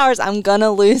 8 hours. I'm going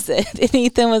to lose it. And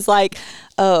Ethan was like,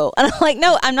 oh. And I'm like,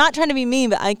 no, I'm not trying to be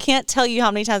mean, but I can't tell you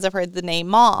how many times I've heard the name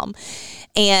Mom.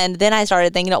 And then I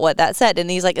started thinking about what that said. And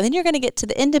he's like, and then you're going to get to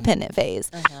the independent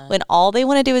phase when all they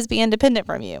want to do is be independent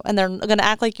from you. And they're going to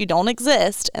act like you don't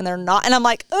exist. And they're not. And I'm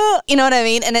like, oh, you know what I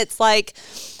mean? And it's like,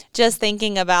 just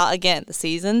thinking about, again, the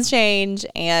seasons change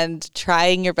and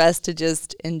trying your best to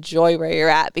just enjoy where you're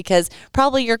at, because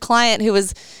probably your client who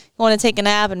was going to take a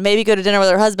nap and maybe go to dinner with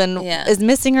her husband is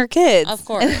missing her kids. Of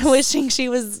course. And wishing she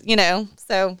was,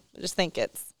 so I just think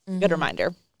it's a good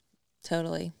reminder.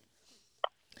 Totally.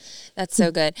 That's so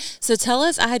good. So tell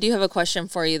us, I do have a question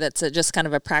for you that's just kind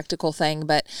of a practical thing,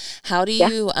 but how do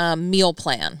you meal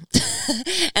plan?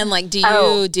 And like, do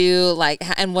you do like,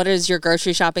 and what is your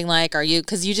grocery shopping like? Are you,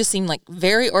 cause you just seem like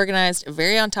very organized,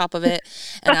 very on top of it.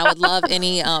 And I would love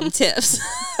any tips.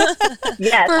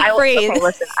 Yes. For free. Okay,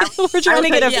 listen, We're trying to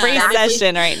get a free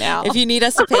session right now. If you need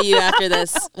us to pay you after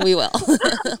this, we will.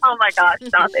 Oh my gosh,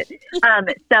 stop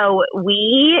it. So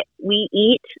we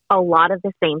eat a lot of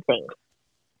the same things.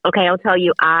 Okay, I'll tell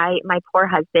you, my poor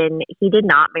husband, he did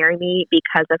not marry me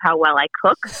because of how well I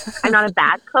cook. I'm not a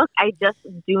bad cook. I just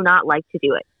do not like to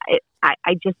do it.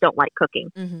 I just don't like cooking.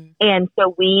 Mm-hmm. And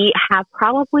so we have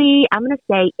probably, I'm going to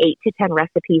say 8 to 10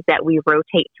 recipes that we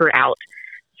rotate throughout.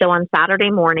 So on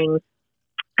Saturday mornings,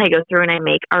 I go through and I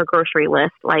make our grocery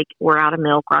list, like we're out of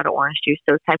milk, we're out of orange juice,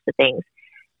 those types of things.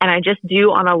 And I just do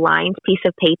on a lined piece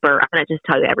of paper, I'm going to just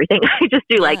tell you everything. I just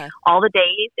do like all the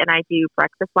days, and I do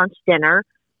breakfast, lunch, dinner.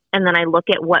 And then I look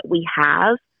at what we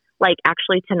have. Like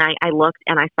actually tonight I looked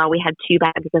and I saw we had 2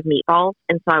 bags of meatballs.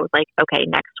 And so I was like, okay,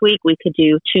 next week we could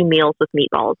do 2 meals with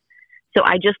meatballs. So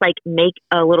I just like make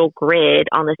a little grid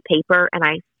on this paper and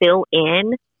I fill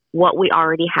in what we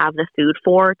already have the food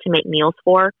for to make meals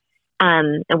for.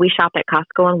 And we shop at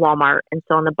Costco and Walmart. And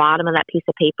so on the bottom of that piece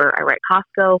of paper, I write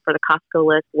Costco for the Costco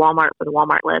list, Walmart for the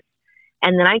Walmart list.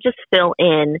 And then I just fill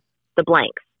in the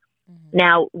blanks. Mm-hmm.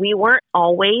 Now we weren't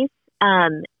always,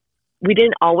 we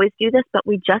didn't always do this, but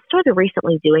we just started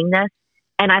recently doing this.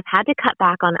 And I've had to cut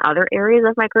back on other areas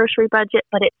of my grocery budget,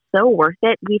 but it's so worth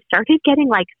it. We've started getting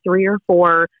like 3 or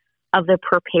 4 of the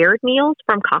prepared meals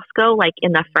from Costco, like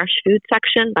in the fresh food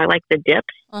section by like the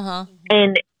dips. Uh-huh.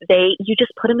 And you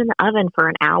just put them in the oven for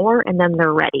an hour and then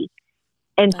they're ready.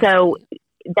 And so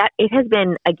that it has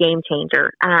been a game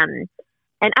changer. And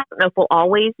I don't know if we'll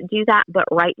always do that, but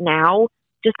right now,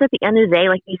 just at the end of the day,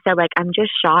 like you said, like I'm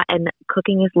just shot and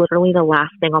cooking is literally the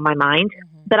last thing on my mind.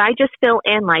 Mm-hmm. But I just fill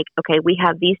in like, okay, we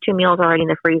have these 2 meals already in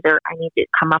the freezer. I need to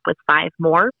come up with 5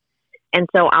 more. And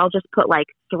so I'll just put like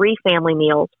 3 family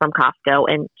meals from Costco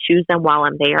and choose them while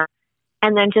I'm there.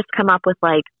 And then just come up with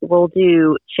like, we'll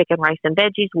do chicken, rice, and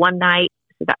veggies one night.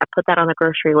 So that I put that on the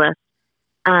grocery list.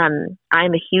 I'm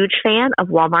a huge fan of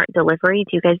Walmart delivery.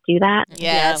 Do you guys do that?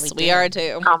 Yes, we are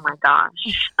too. Oh my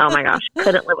gosh.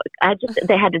 Couldn't live with,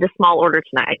 they had to do small order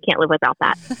tonight. I can't live without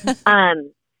that.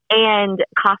 And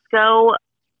Costco,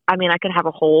 I mean, I could have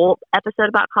a whole episode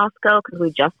about Costco because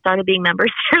we just started being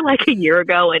members here like a year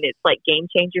ago and it's like game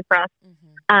changer for us.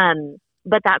 Mm-hmm.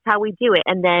 But that's how we do it.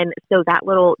 And then, so that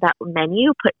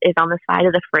menu is on the side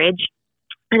of the fridge,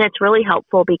 and it's really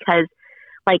helpful because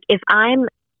like if I'm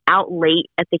out late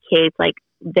at the kids, like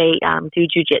they do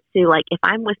jujitsu, like if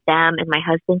I'm with them and my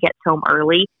husband gets home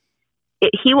early,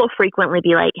 he will frequently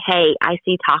be like, hey, I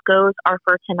see tacos are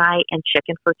for tonight and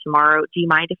chicken for tomorrow. Do you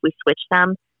mind if we switch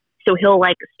them? So he'll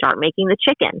like start making the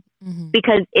chicken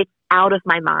because it's out of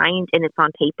my mind and it's on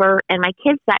paper, and my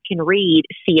kids that can read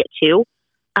see it too.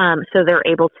 So they're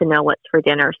able to know what's for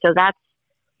dinner. So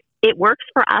it works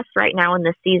for us right now in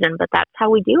this season, but that's how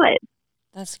we do it.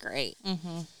 That's great.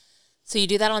 Mm-hmm. So you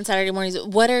do that on Saturday mornings.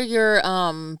 What are your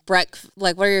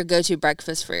what are your go-to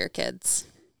breakfasts for your kids?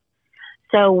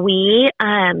 So we,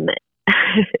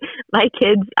 my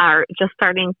kids are just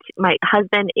starting. My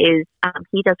husband is,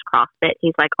 he does CrossFit.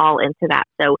 He's like all into that.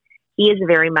 So he is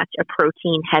very much a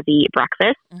protein heavy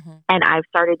breakfast. Mm-hmm. And I've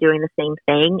started doing the same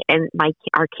thing. And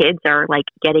our kids are like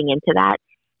getting into that.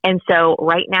 And so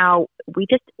right now we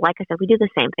just, like I said, we do the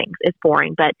same things. It's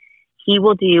boring, but he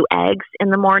will do eggs in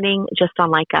the morning just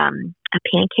on like a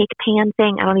pancake pan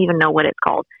thing. I don't even know what it's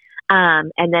called.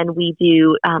 And then we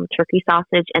do turkey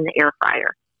sausage in the air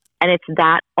fryer. And it's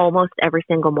that almost every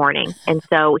single morning. And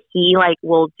so he like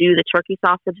will do the turkey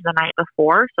sausage the night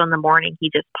before. So in the morning,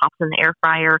 he just pops in the air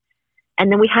fryer.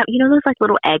 And then we have, those like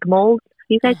little egg molds. Have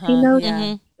you guys seen those?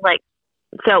 Yeah. Like,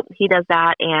 so he does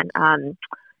that. And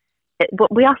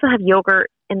but we also have yogurt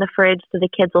in the fridge. So the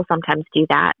kids will sometimes do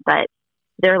that. But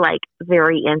they're like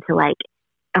very into like,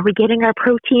 are we getting our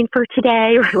protein for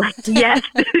today? Or like, yes,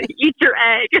 eat your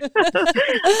egg. So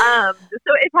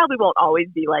it probably won't always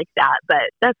be like that,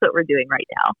 but that's what we're doing right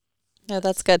now. No,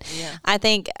 that's good. Yeah. I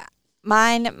think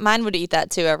mine would eat that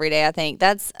too every day. I think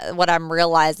that's what I'm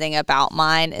realizing about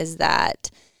mine is that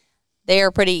they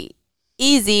are pretty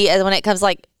easy as when it comes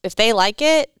like if they like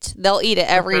it, they'll eat it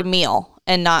every meal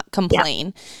and not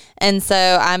complain. Yeah. And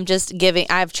so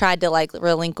I've tried to like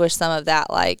relinquish some of that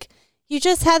like, you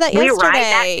just had that yesterday. Ride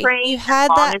that train you had as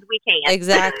long that as we can.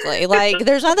 Exactly. Like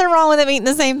there's nothing wrong with them eating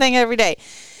the same thing every day.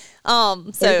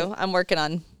 So I'm working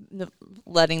on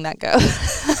letting that go.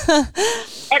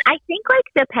 And I think like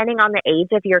depending on the age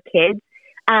of your kids,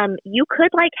 you could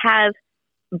like have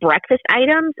breakfast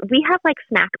items. We have like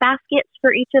snack baskets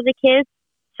for each of the kids.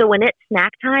 So when it's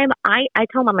snack time, I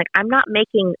tell them, I'm like, I'm not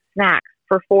making snacks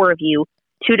for 4 of you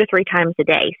 2 to 3 times a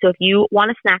day. So if you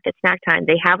want a snack at snack time,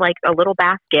 they have like a little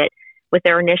basket with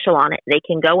their initial on it. They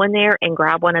can go in there and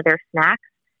grab one of their snacks.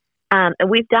 And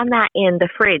we've done that in the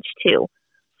fridge too.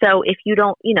 So if you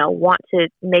don't, want to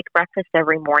make breakfast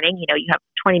every morning, you have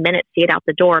 20 minutes to get out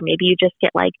the door. Maybe you just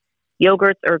get like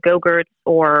yogurts or Go-Gurts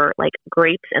or like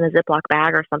grapes in a Ziploc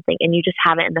bag or something, and you just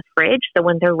have it in the fridge. So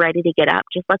when they're ready to get up,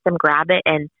 just let them grab it.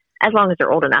 And as long as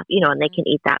they're old enough, and they can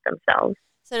eat that themselves.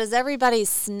 So does everybody's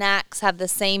snacks have the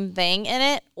same thing in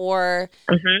it, or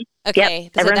Okay?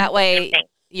 Yep. So that way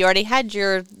you already had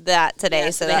that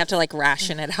today, so they have to like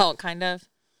ration it out, kind of.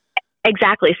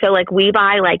 Exactly. So like we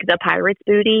buy like the Pirate's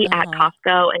Booty at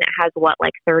Costco, and it has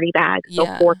like 30 bags. So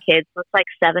 4 kids, so it's like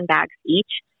 7 bags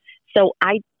each. So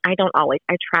I don't always.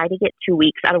 I try to get 2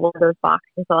 weeks out of one of those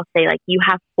boxes. So I'll say like you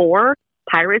have 4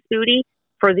 Pirate's Booty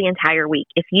for the entire week.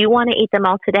 If you want to eat them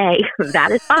all today,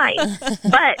 that is fine.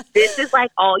 But this is like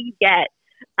all you get.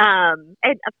 And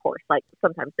of course, like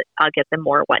sometimes I'll get them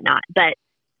more or whatnot. But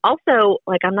also,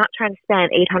 like I'm not trying to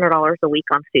spend $800 a week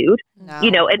on food,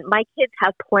 and my kids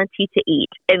have plenty to eat.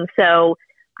 And so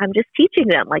I'm just teaching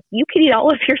them, like, you can eat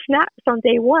all of your snacks on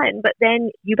day one, but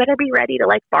then you better be ready to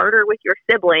like barter with your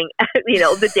sibling,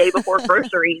 the day before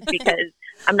groceries, because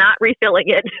I'm not refilling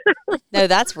it. No,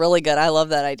 that's really good. I love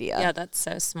that idea. Yeah, that's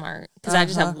so smart. Because I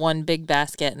just have one big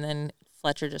basket, and then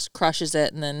Fletcher just crushes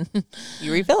it, and then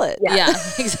you refill it. Yeah,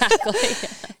 exactly.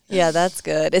 Yeah, that's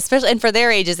good. Especially, and for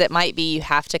their ages, it might be you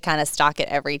have to kind of stock it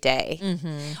every day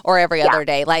or every other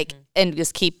day, like, and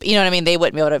just keep, you know what I mean? They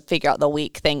wouldn't be able to figure out the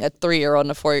week thing. A 3-year-old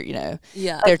and a 4,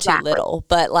 they're too little.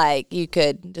 But like, you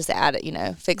could just add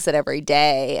it, fix it every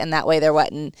day, and that way there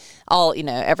wasn't all,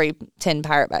 every 10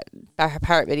 Pirate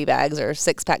Biddy bags or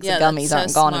 6 packs of gummies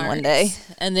aren't gone in one day.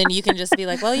 And then you can just be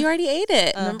like, well, you already ate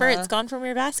it. Remember, it's gone from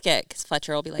your basket. Because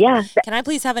Fletcher will be like, can I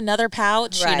please have another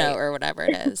pouch? Or whatever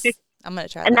it is. I'm going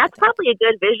to try and that's probably a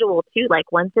good visual too.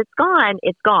 Like once it's gone,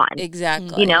 it's gone.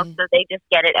 Exactly. So they just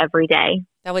get it every day.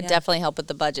 That would definitely help with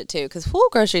the budget too, because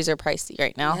groceries are pricey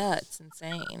right now. Yeah, it's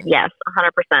insane. Yes,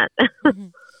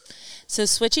 100%. So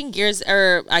switching gears,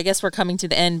 or I guess we're coming to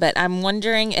the end, but I'm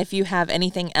wondering if you have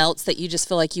anything else that you just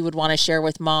feel like you would want to share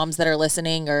with moms that are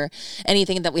listening, or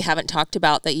anything that we haven't talked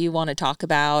about that you want to talk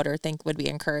about or think would be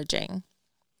encouraging.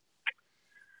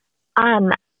 I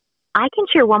can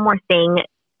share one more thing.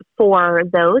 For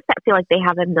those that feel like they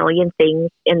have a million things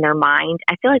in their mind,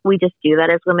 I feel like we just do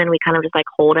that as women. We kind of just like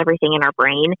hold everything in our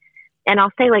brain. And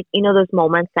I'll say like, those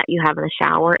moments that you have in the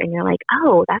shower and you're like,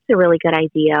 oh, that's a really good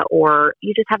idea. Or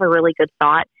you just have a really good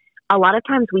thought. A lot of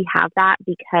times we have that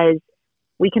because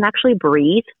we can actually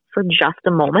breathe for just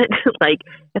a moment. Like,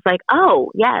 it's like,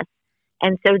 oh, yes.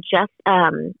 And so just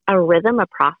a rhythm, a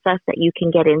process that you can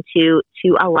get into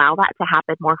to allow that to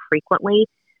happen more frequently.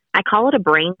 I call it a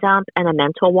brain dump and a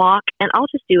mental walk, and I'll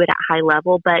just do it at high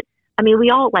level. But I mean, we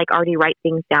all like already write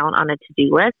things down on a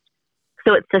to-do list.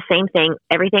 So it's the same thing,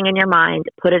 everything in your mind,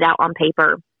 put it out on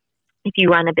paper. If you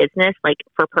run a business, like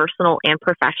for personal and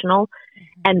professional.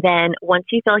 And then once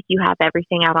you feel like you have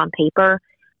everything out on paper,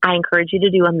 I encourage you to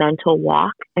do a mental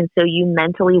walk. And so you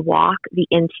mentally walk the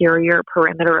interior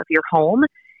perimeter of your home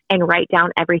and write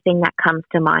down everything that comes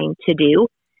to mind to do.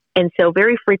 And so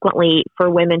very frequently for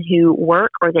women who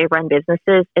work or they run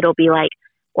businesses, it'll be like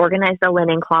organize the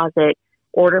linen closet,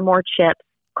 order more chips,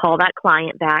 call that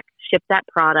client back, ship that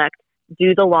product,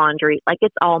 do the laundry. Like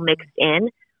it's all mixed in.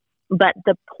 But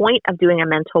the point of doing a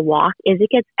mental walk is it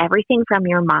gets everything from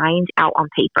your mind out on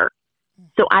paper.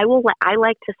 So I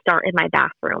like to start in my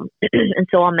bathroom. And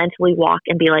so I'll mentally walk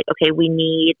and be like, okay, we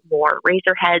need more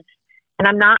razor heads. And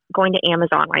I'm not going to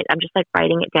Amazon, right? I'm just like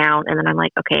writing it down. And then I'm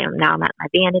like, okay, now I'm at my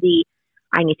vanity.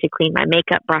 I need to clean my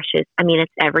makeup brushes. I mean,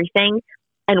 it's everything.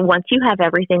 And once you have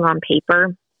everything on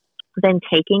paper, then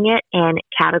taking it and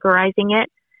categorizing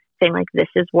it, saying like, this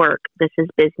is work, this is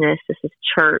business, this is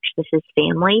church, this is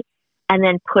family, and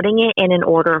then putting it in an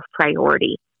order of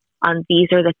priority. These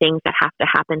are the things that have to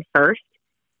happen first.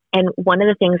 And one of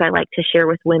the things I like to share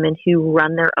with women who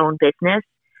run their own business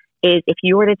is if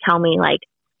you were to tell me like,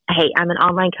 hey, I'm an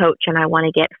online coach and I want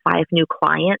to get 5 new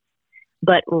clients,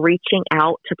 but reaching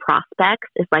out to prospects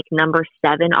is like number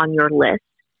 7 on your list,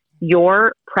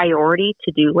 your priority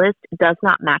to-do list does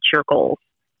not match your goals.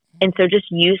 And so just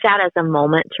use that as a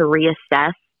moment to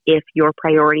reassess if your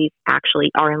priorities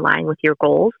actually are in line with your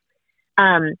goals.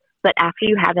 But after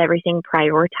you have everything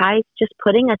prioritized, just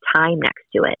putting a time next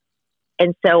to it.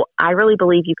 And so I really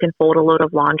believe you can fold a load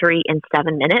of laundry in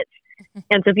 7 minutes.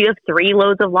 And so if you have 3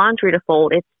 loads of laundry to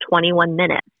fold, it's 21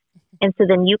 minutes. And so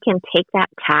then you can take that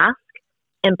task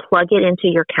and plug it into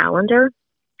your calendar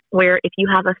where if you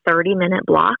have a 30-minute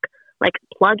block, like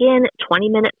plug in 20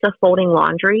 minutes of folding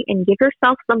laundry and give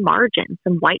yourself some margin,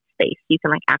 some white space. You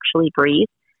can like actually breathe.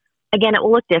 Again, it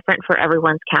will look different for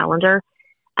everyone's calendar.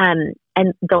 And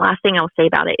the last thing I'll say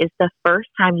about it is the first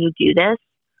time you do this,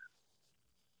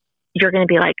 you're going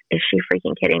to be like, is she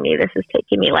freaking kidding me? This is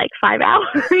taking me like 5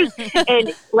 hours.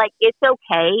 And like, it's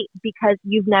okay because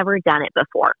you've never done it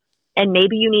before. And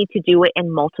maybe you need to do it in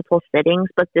multiple sittings,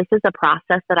 but this is a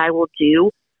process that I will do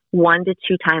 1 to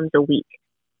 2 times a week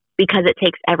because it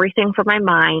takes everything from my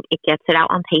mind. It gets it out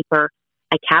on paper.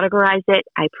 I categorize it,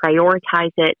 I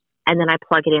prioritize it, and then I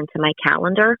plug it into my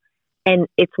calendar. And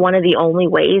it's one of the only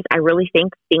ways I really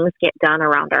think things get done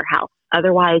around our house.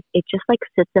 Otherwise, it just like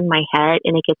sits in my head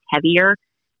and it gets heavier.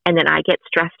 And then I get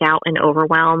stressed out and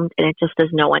overwhelmed and it just does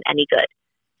no one any good.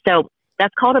 So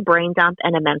that's called a brain dump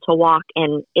and a mental walk.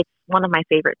 And it's one of my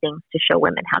favorite things to show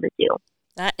women how to do.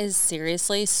 That is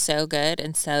seriously so good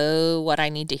and so what I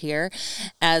need to hear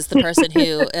as the person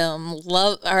who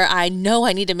I know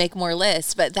I need to make more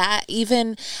lists, but that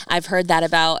even I've heard that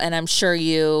about, and I'm sure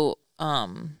you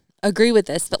agree with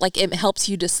this, but like it helps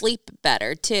you to sleep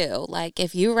better too. Like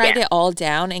if you write it all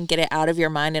down and get it out of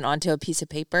your mind and onto a piece of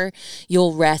paper,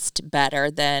 you'll rest better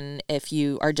than if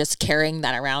you are just carrying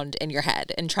that around in your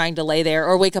head and trying to lay there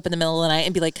or wake up in the middle of the night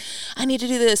and be like, I need to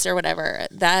do this or whatever.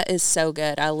 That is so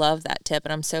good. I love that tip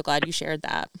and I'm so glad you shared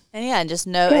that. And and just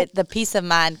know it, the peace of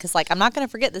mind, because like I'm not going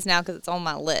to forget this now because it's on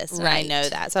my list and I know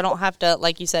that. So I don't have to,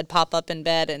 like you said, pop up in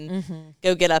bed and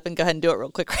go get up and go ahead and do it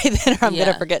real quick right then or I'm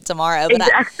going to forget tomorrow. But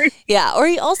exactly. or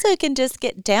you also can just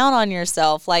get down on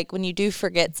yourself. Like when you do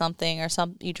forget something or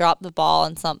you drop the ball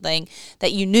on something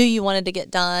that you knew you wanted to get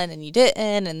done and you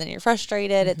didn't, and then you're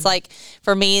frustrated. It's like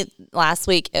for me last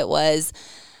week, it was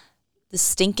the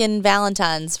stinking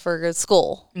Valentine's for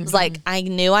school. It was like, I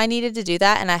knew I needed to do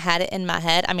that and I had it in my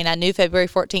head. I mean, I knew February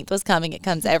 14th was coming. It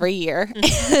comes every year.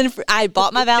 And I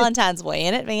bought my Valentine's way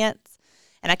in advance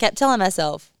and I kept telling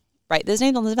myself, write those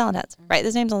names on those Valentines. Write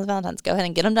those names on those Valentines. Go ahead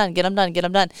and get them done, get them done, get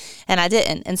them done. And I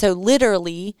didn't. And so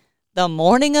literally the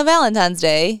morning of Valentine's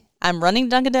Day, I'm running to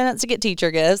Dunkin' Donuts to get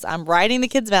teacher gifts. I'm writing the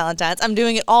kids' Valentines. I'm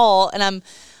doing it all. And I'm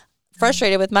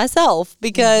frustrated with myself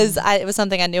because it was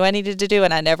something I knew I needed to do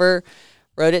and I never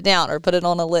wrote it down or put it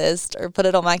on a list or put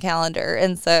it on my calendar.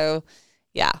 And so,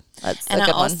 yeah, that's and a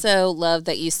good I also love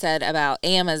that you said about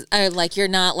Amazon, like you're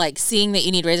not like seeing that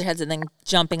you need razor heads and then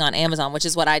jumping on Amazon, which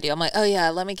is what I do. I'm like, oh yeah,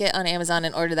 let me get on Amazon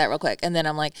and order that real quick. And then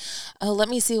I'm like, oh, let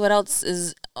me see what else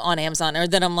is on Amazon. Or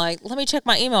then I'm like, let me check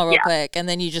my email real quick. And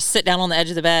then you just sit down on the edge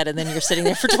of the bed and then you're sitting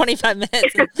there for 25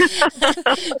 minutes.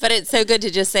 But it's so good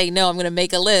to just say, no, I'm going to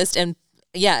make a list and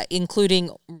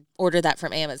including order that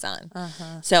from Amazon.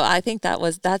 So I think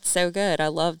that's so good. I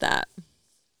love that.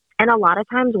 And a lot of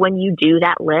times when you do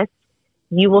that list,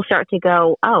 you will start to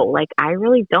go, oh, like I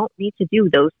really don't need to do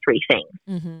those 3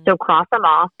 things. So cross them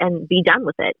off and be done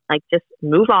with it. Like just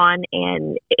move on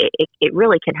and it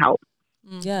really can help.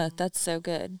 Yeah, that's so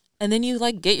good. And then you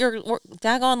like get your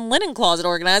daggone linen closet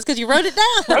organized because you wrote it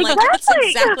down. I'm like, that's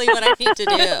exactly what I need to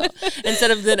do. Instead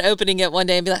of then opening it one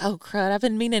day and be like, oh crud, I've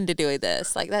been meaning to do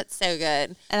this. Like that's so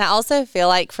good. And I also feel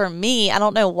like for me, I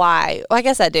don't know why. Well, I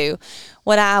guess I do.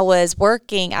 When I was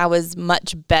working, I was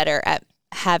much better at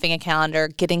having a calendar,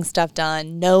 getting stuff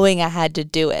done, knowing I had to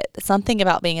do it. Something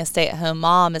about being a stay-at-home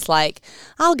mom is like,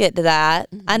 I'll get to that.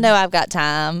 I know I've got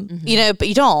time, but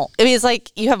you don't. I mean, it's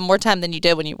like you have more time than you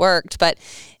did when you worked, but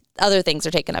other things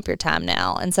are taking up your time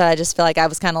now. And so I just feel like I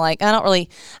was kind of like, I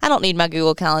don't need my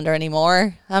Google Calendar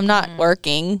anymore. I'm not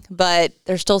working, but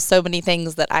there's still so many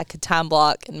things that I could time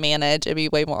block and manage and be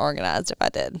way more organized if I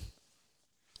did.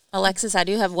 Alexis, I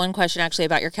do have one question actually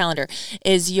about your calendar.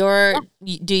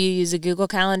 Do you use a Google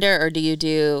Calendar or do you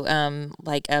do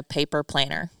like a paper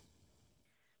planner?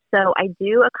 So I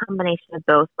do a combination of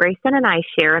both. Grayson and I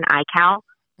share an iCal.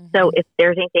 So if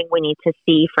there's anything we need to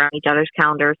see from each other's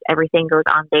calendars, everything goes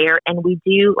on there. And we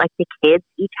do, like the kids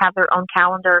each have their own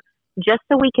calendar just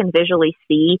so we can visually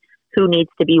see who needs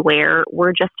to be where.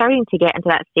 We're just starting to get into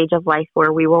that stage of life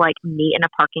where we will like meet in a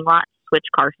parking lot, switch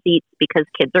car seats because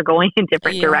kids are going in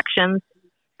different directions.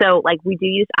 So like we do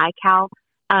use iCal,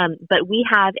 but we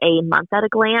have a month at a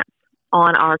glance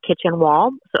on our kitchen wall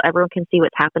so everyone can see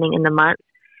what's happening in the month.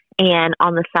 And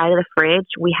on the side of the fridge,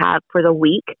 we have for the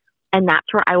week. And that's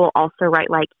where I will also write,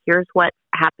 like, here's what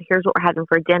we're having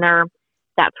for dinner.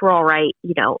 That's where I'll write,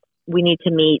 we need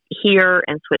to meet here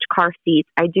and switch car seats.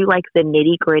 I do like the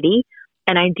nitty gritty,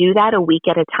 and I do that a week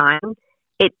at a time.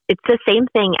 It's the same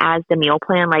thing as the meal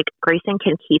plan. Like Grayson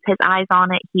can keep his eyes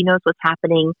on it. He knows what's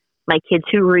happening. My kids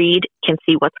who read can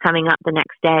see what's coming up the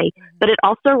next day. But it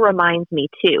also reminds me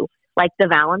too, like the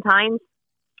Valentine's,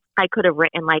 I could have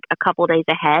written like a couple days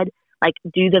ahead, like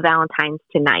do the Valentine's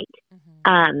tonight.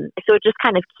 So it just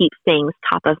kind of keeps things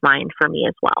top of mind for me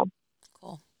as well.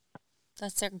 Cool.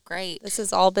 That's so great. This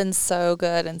has all been so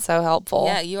good and so helpful.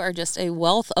 Yeah, you are just a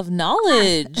wealth of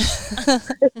knowledge.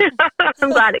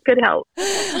 I'm glad it could help.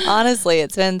 Honestly,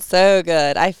 it's been so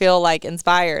good. I feel like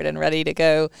inspired and ready to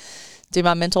go do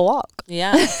my mental walk.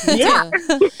 Yeah, me too.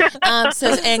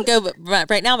 And go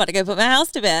right now. I'm about to go put my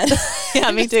house to bed.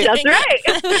 Yeah, me too. That's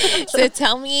right. So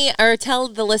tell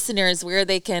the listeners where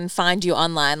they can find you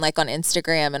online, like on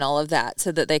Instagram and all of that,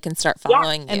 so that they can start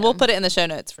following you. And we'll put it in the show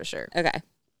notes for sure. Okay.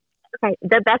 Okay.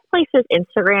 The best place is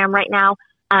Instagram right now.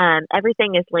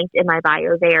 Everything is linked in my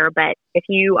bio there. But if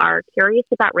you are curious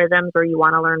about rhythms or you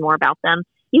want to learn more about them,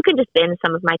 you can just binge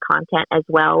some of my content as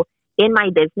well. In my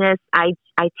business, I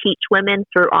teach women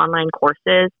through online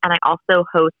courses, and I also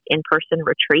host in-person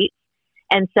retreats.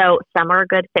 And so some are a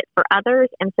good fit for others.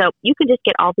 And so you can just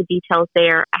get all the details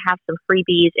there. I have some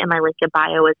freebies in my link in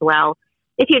bio as well,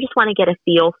 if you just want to get a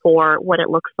feel for what it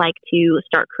looks like to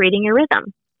start creating your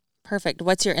rhythm. Perfect.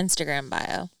 What's your Instagram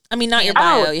bio? I mean, not your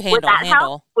bio, your handle.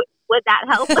 Help? Would that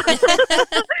help?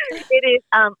 It is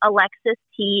Alexis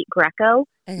T. Greco,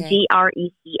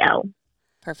 Greco.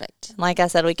 Perfect. Like I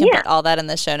said, we can put all that in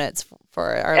the show notes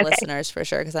for our listeners for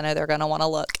sure, because I know they're going to want to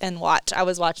look and watch. I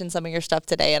was watching some of your stuff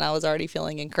today, and I was already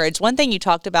feeling encouraged. One thing you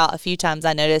talked about a few times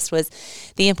I noticed was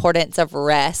the importance of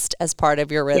rest as part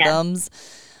of your rhythms.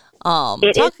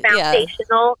 It is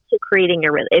foundational to creating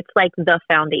your rhythm. It's like the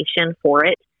foundation for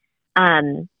it.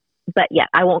 But yeah,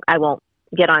 I won't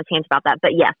get on a tangent about that.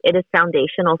 But yes, it is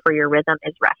foundational for your rhythm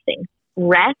is resting.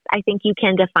 Rest, I think you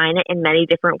can define it in many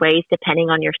different ways depending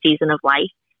on your season of life.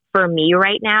 For me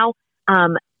right now,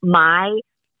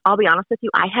 I'll be honest with you,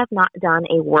 I have not done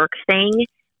a work thing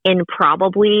in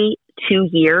probably 2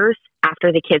 years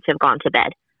after the kids have gone to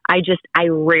bed. I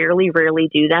rarely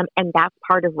do them. And that's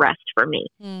part of rest for me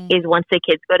is once the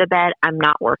kids go to bed, I'm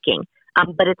not working.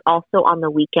 But it's also on the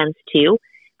weekends too.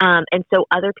 And so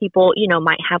other people,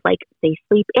 might have like they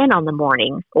sleep in on the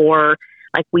mornings, or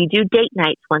like we do date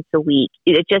nights once a week.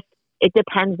 It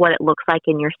depends what it looks like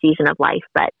in your season of life.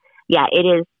 But yeah, it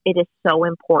is so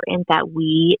important that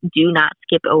we do not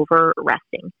skip over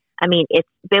resting. I mean, it's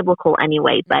biblical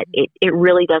anyway, but it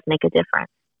really does make a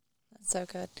difference. That's so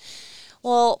good.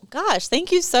 Well, gosh,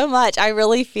 thank you so much. I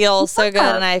really feel so good,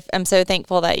 and I'm so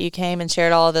thankful that you came and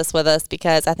shared all of this with us,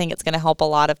 because I think it's going to help a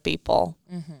lot of people.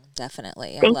 Mm-hmm,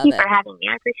 definitely. Thank you for having me.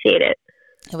 I appreciate it.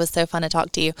 It was so fun to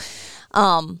talk to you.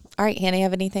 All right, Hannah, you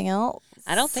have anything else?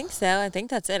 I don't think so. I think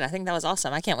that's it. I think that was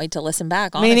awesome. I can't wait to listen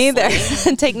back, honestly. Me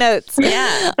neither. Take notes.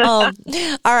 Yeah. All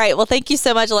right. Well, thank you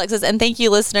so much, Alexis, and thank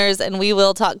you, listeners, and we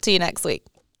will talk to you next week.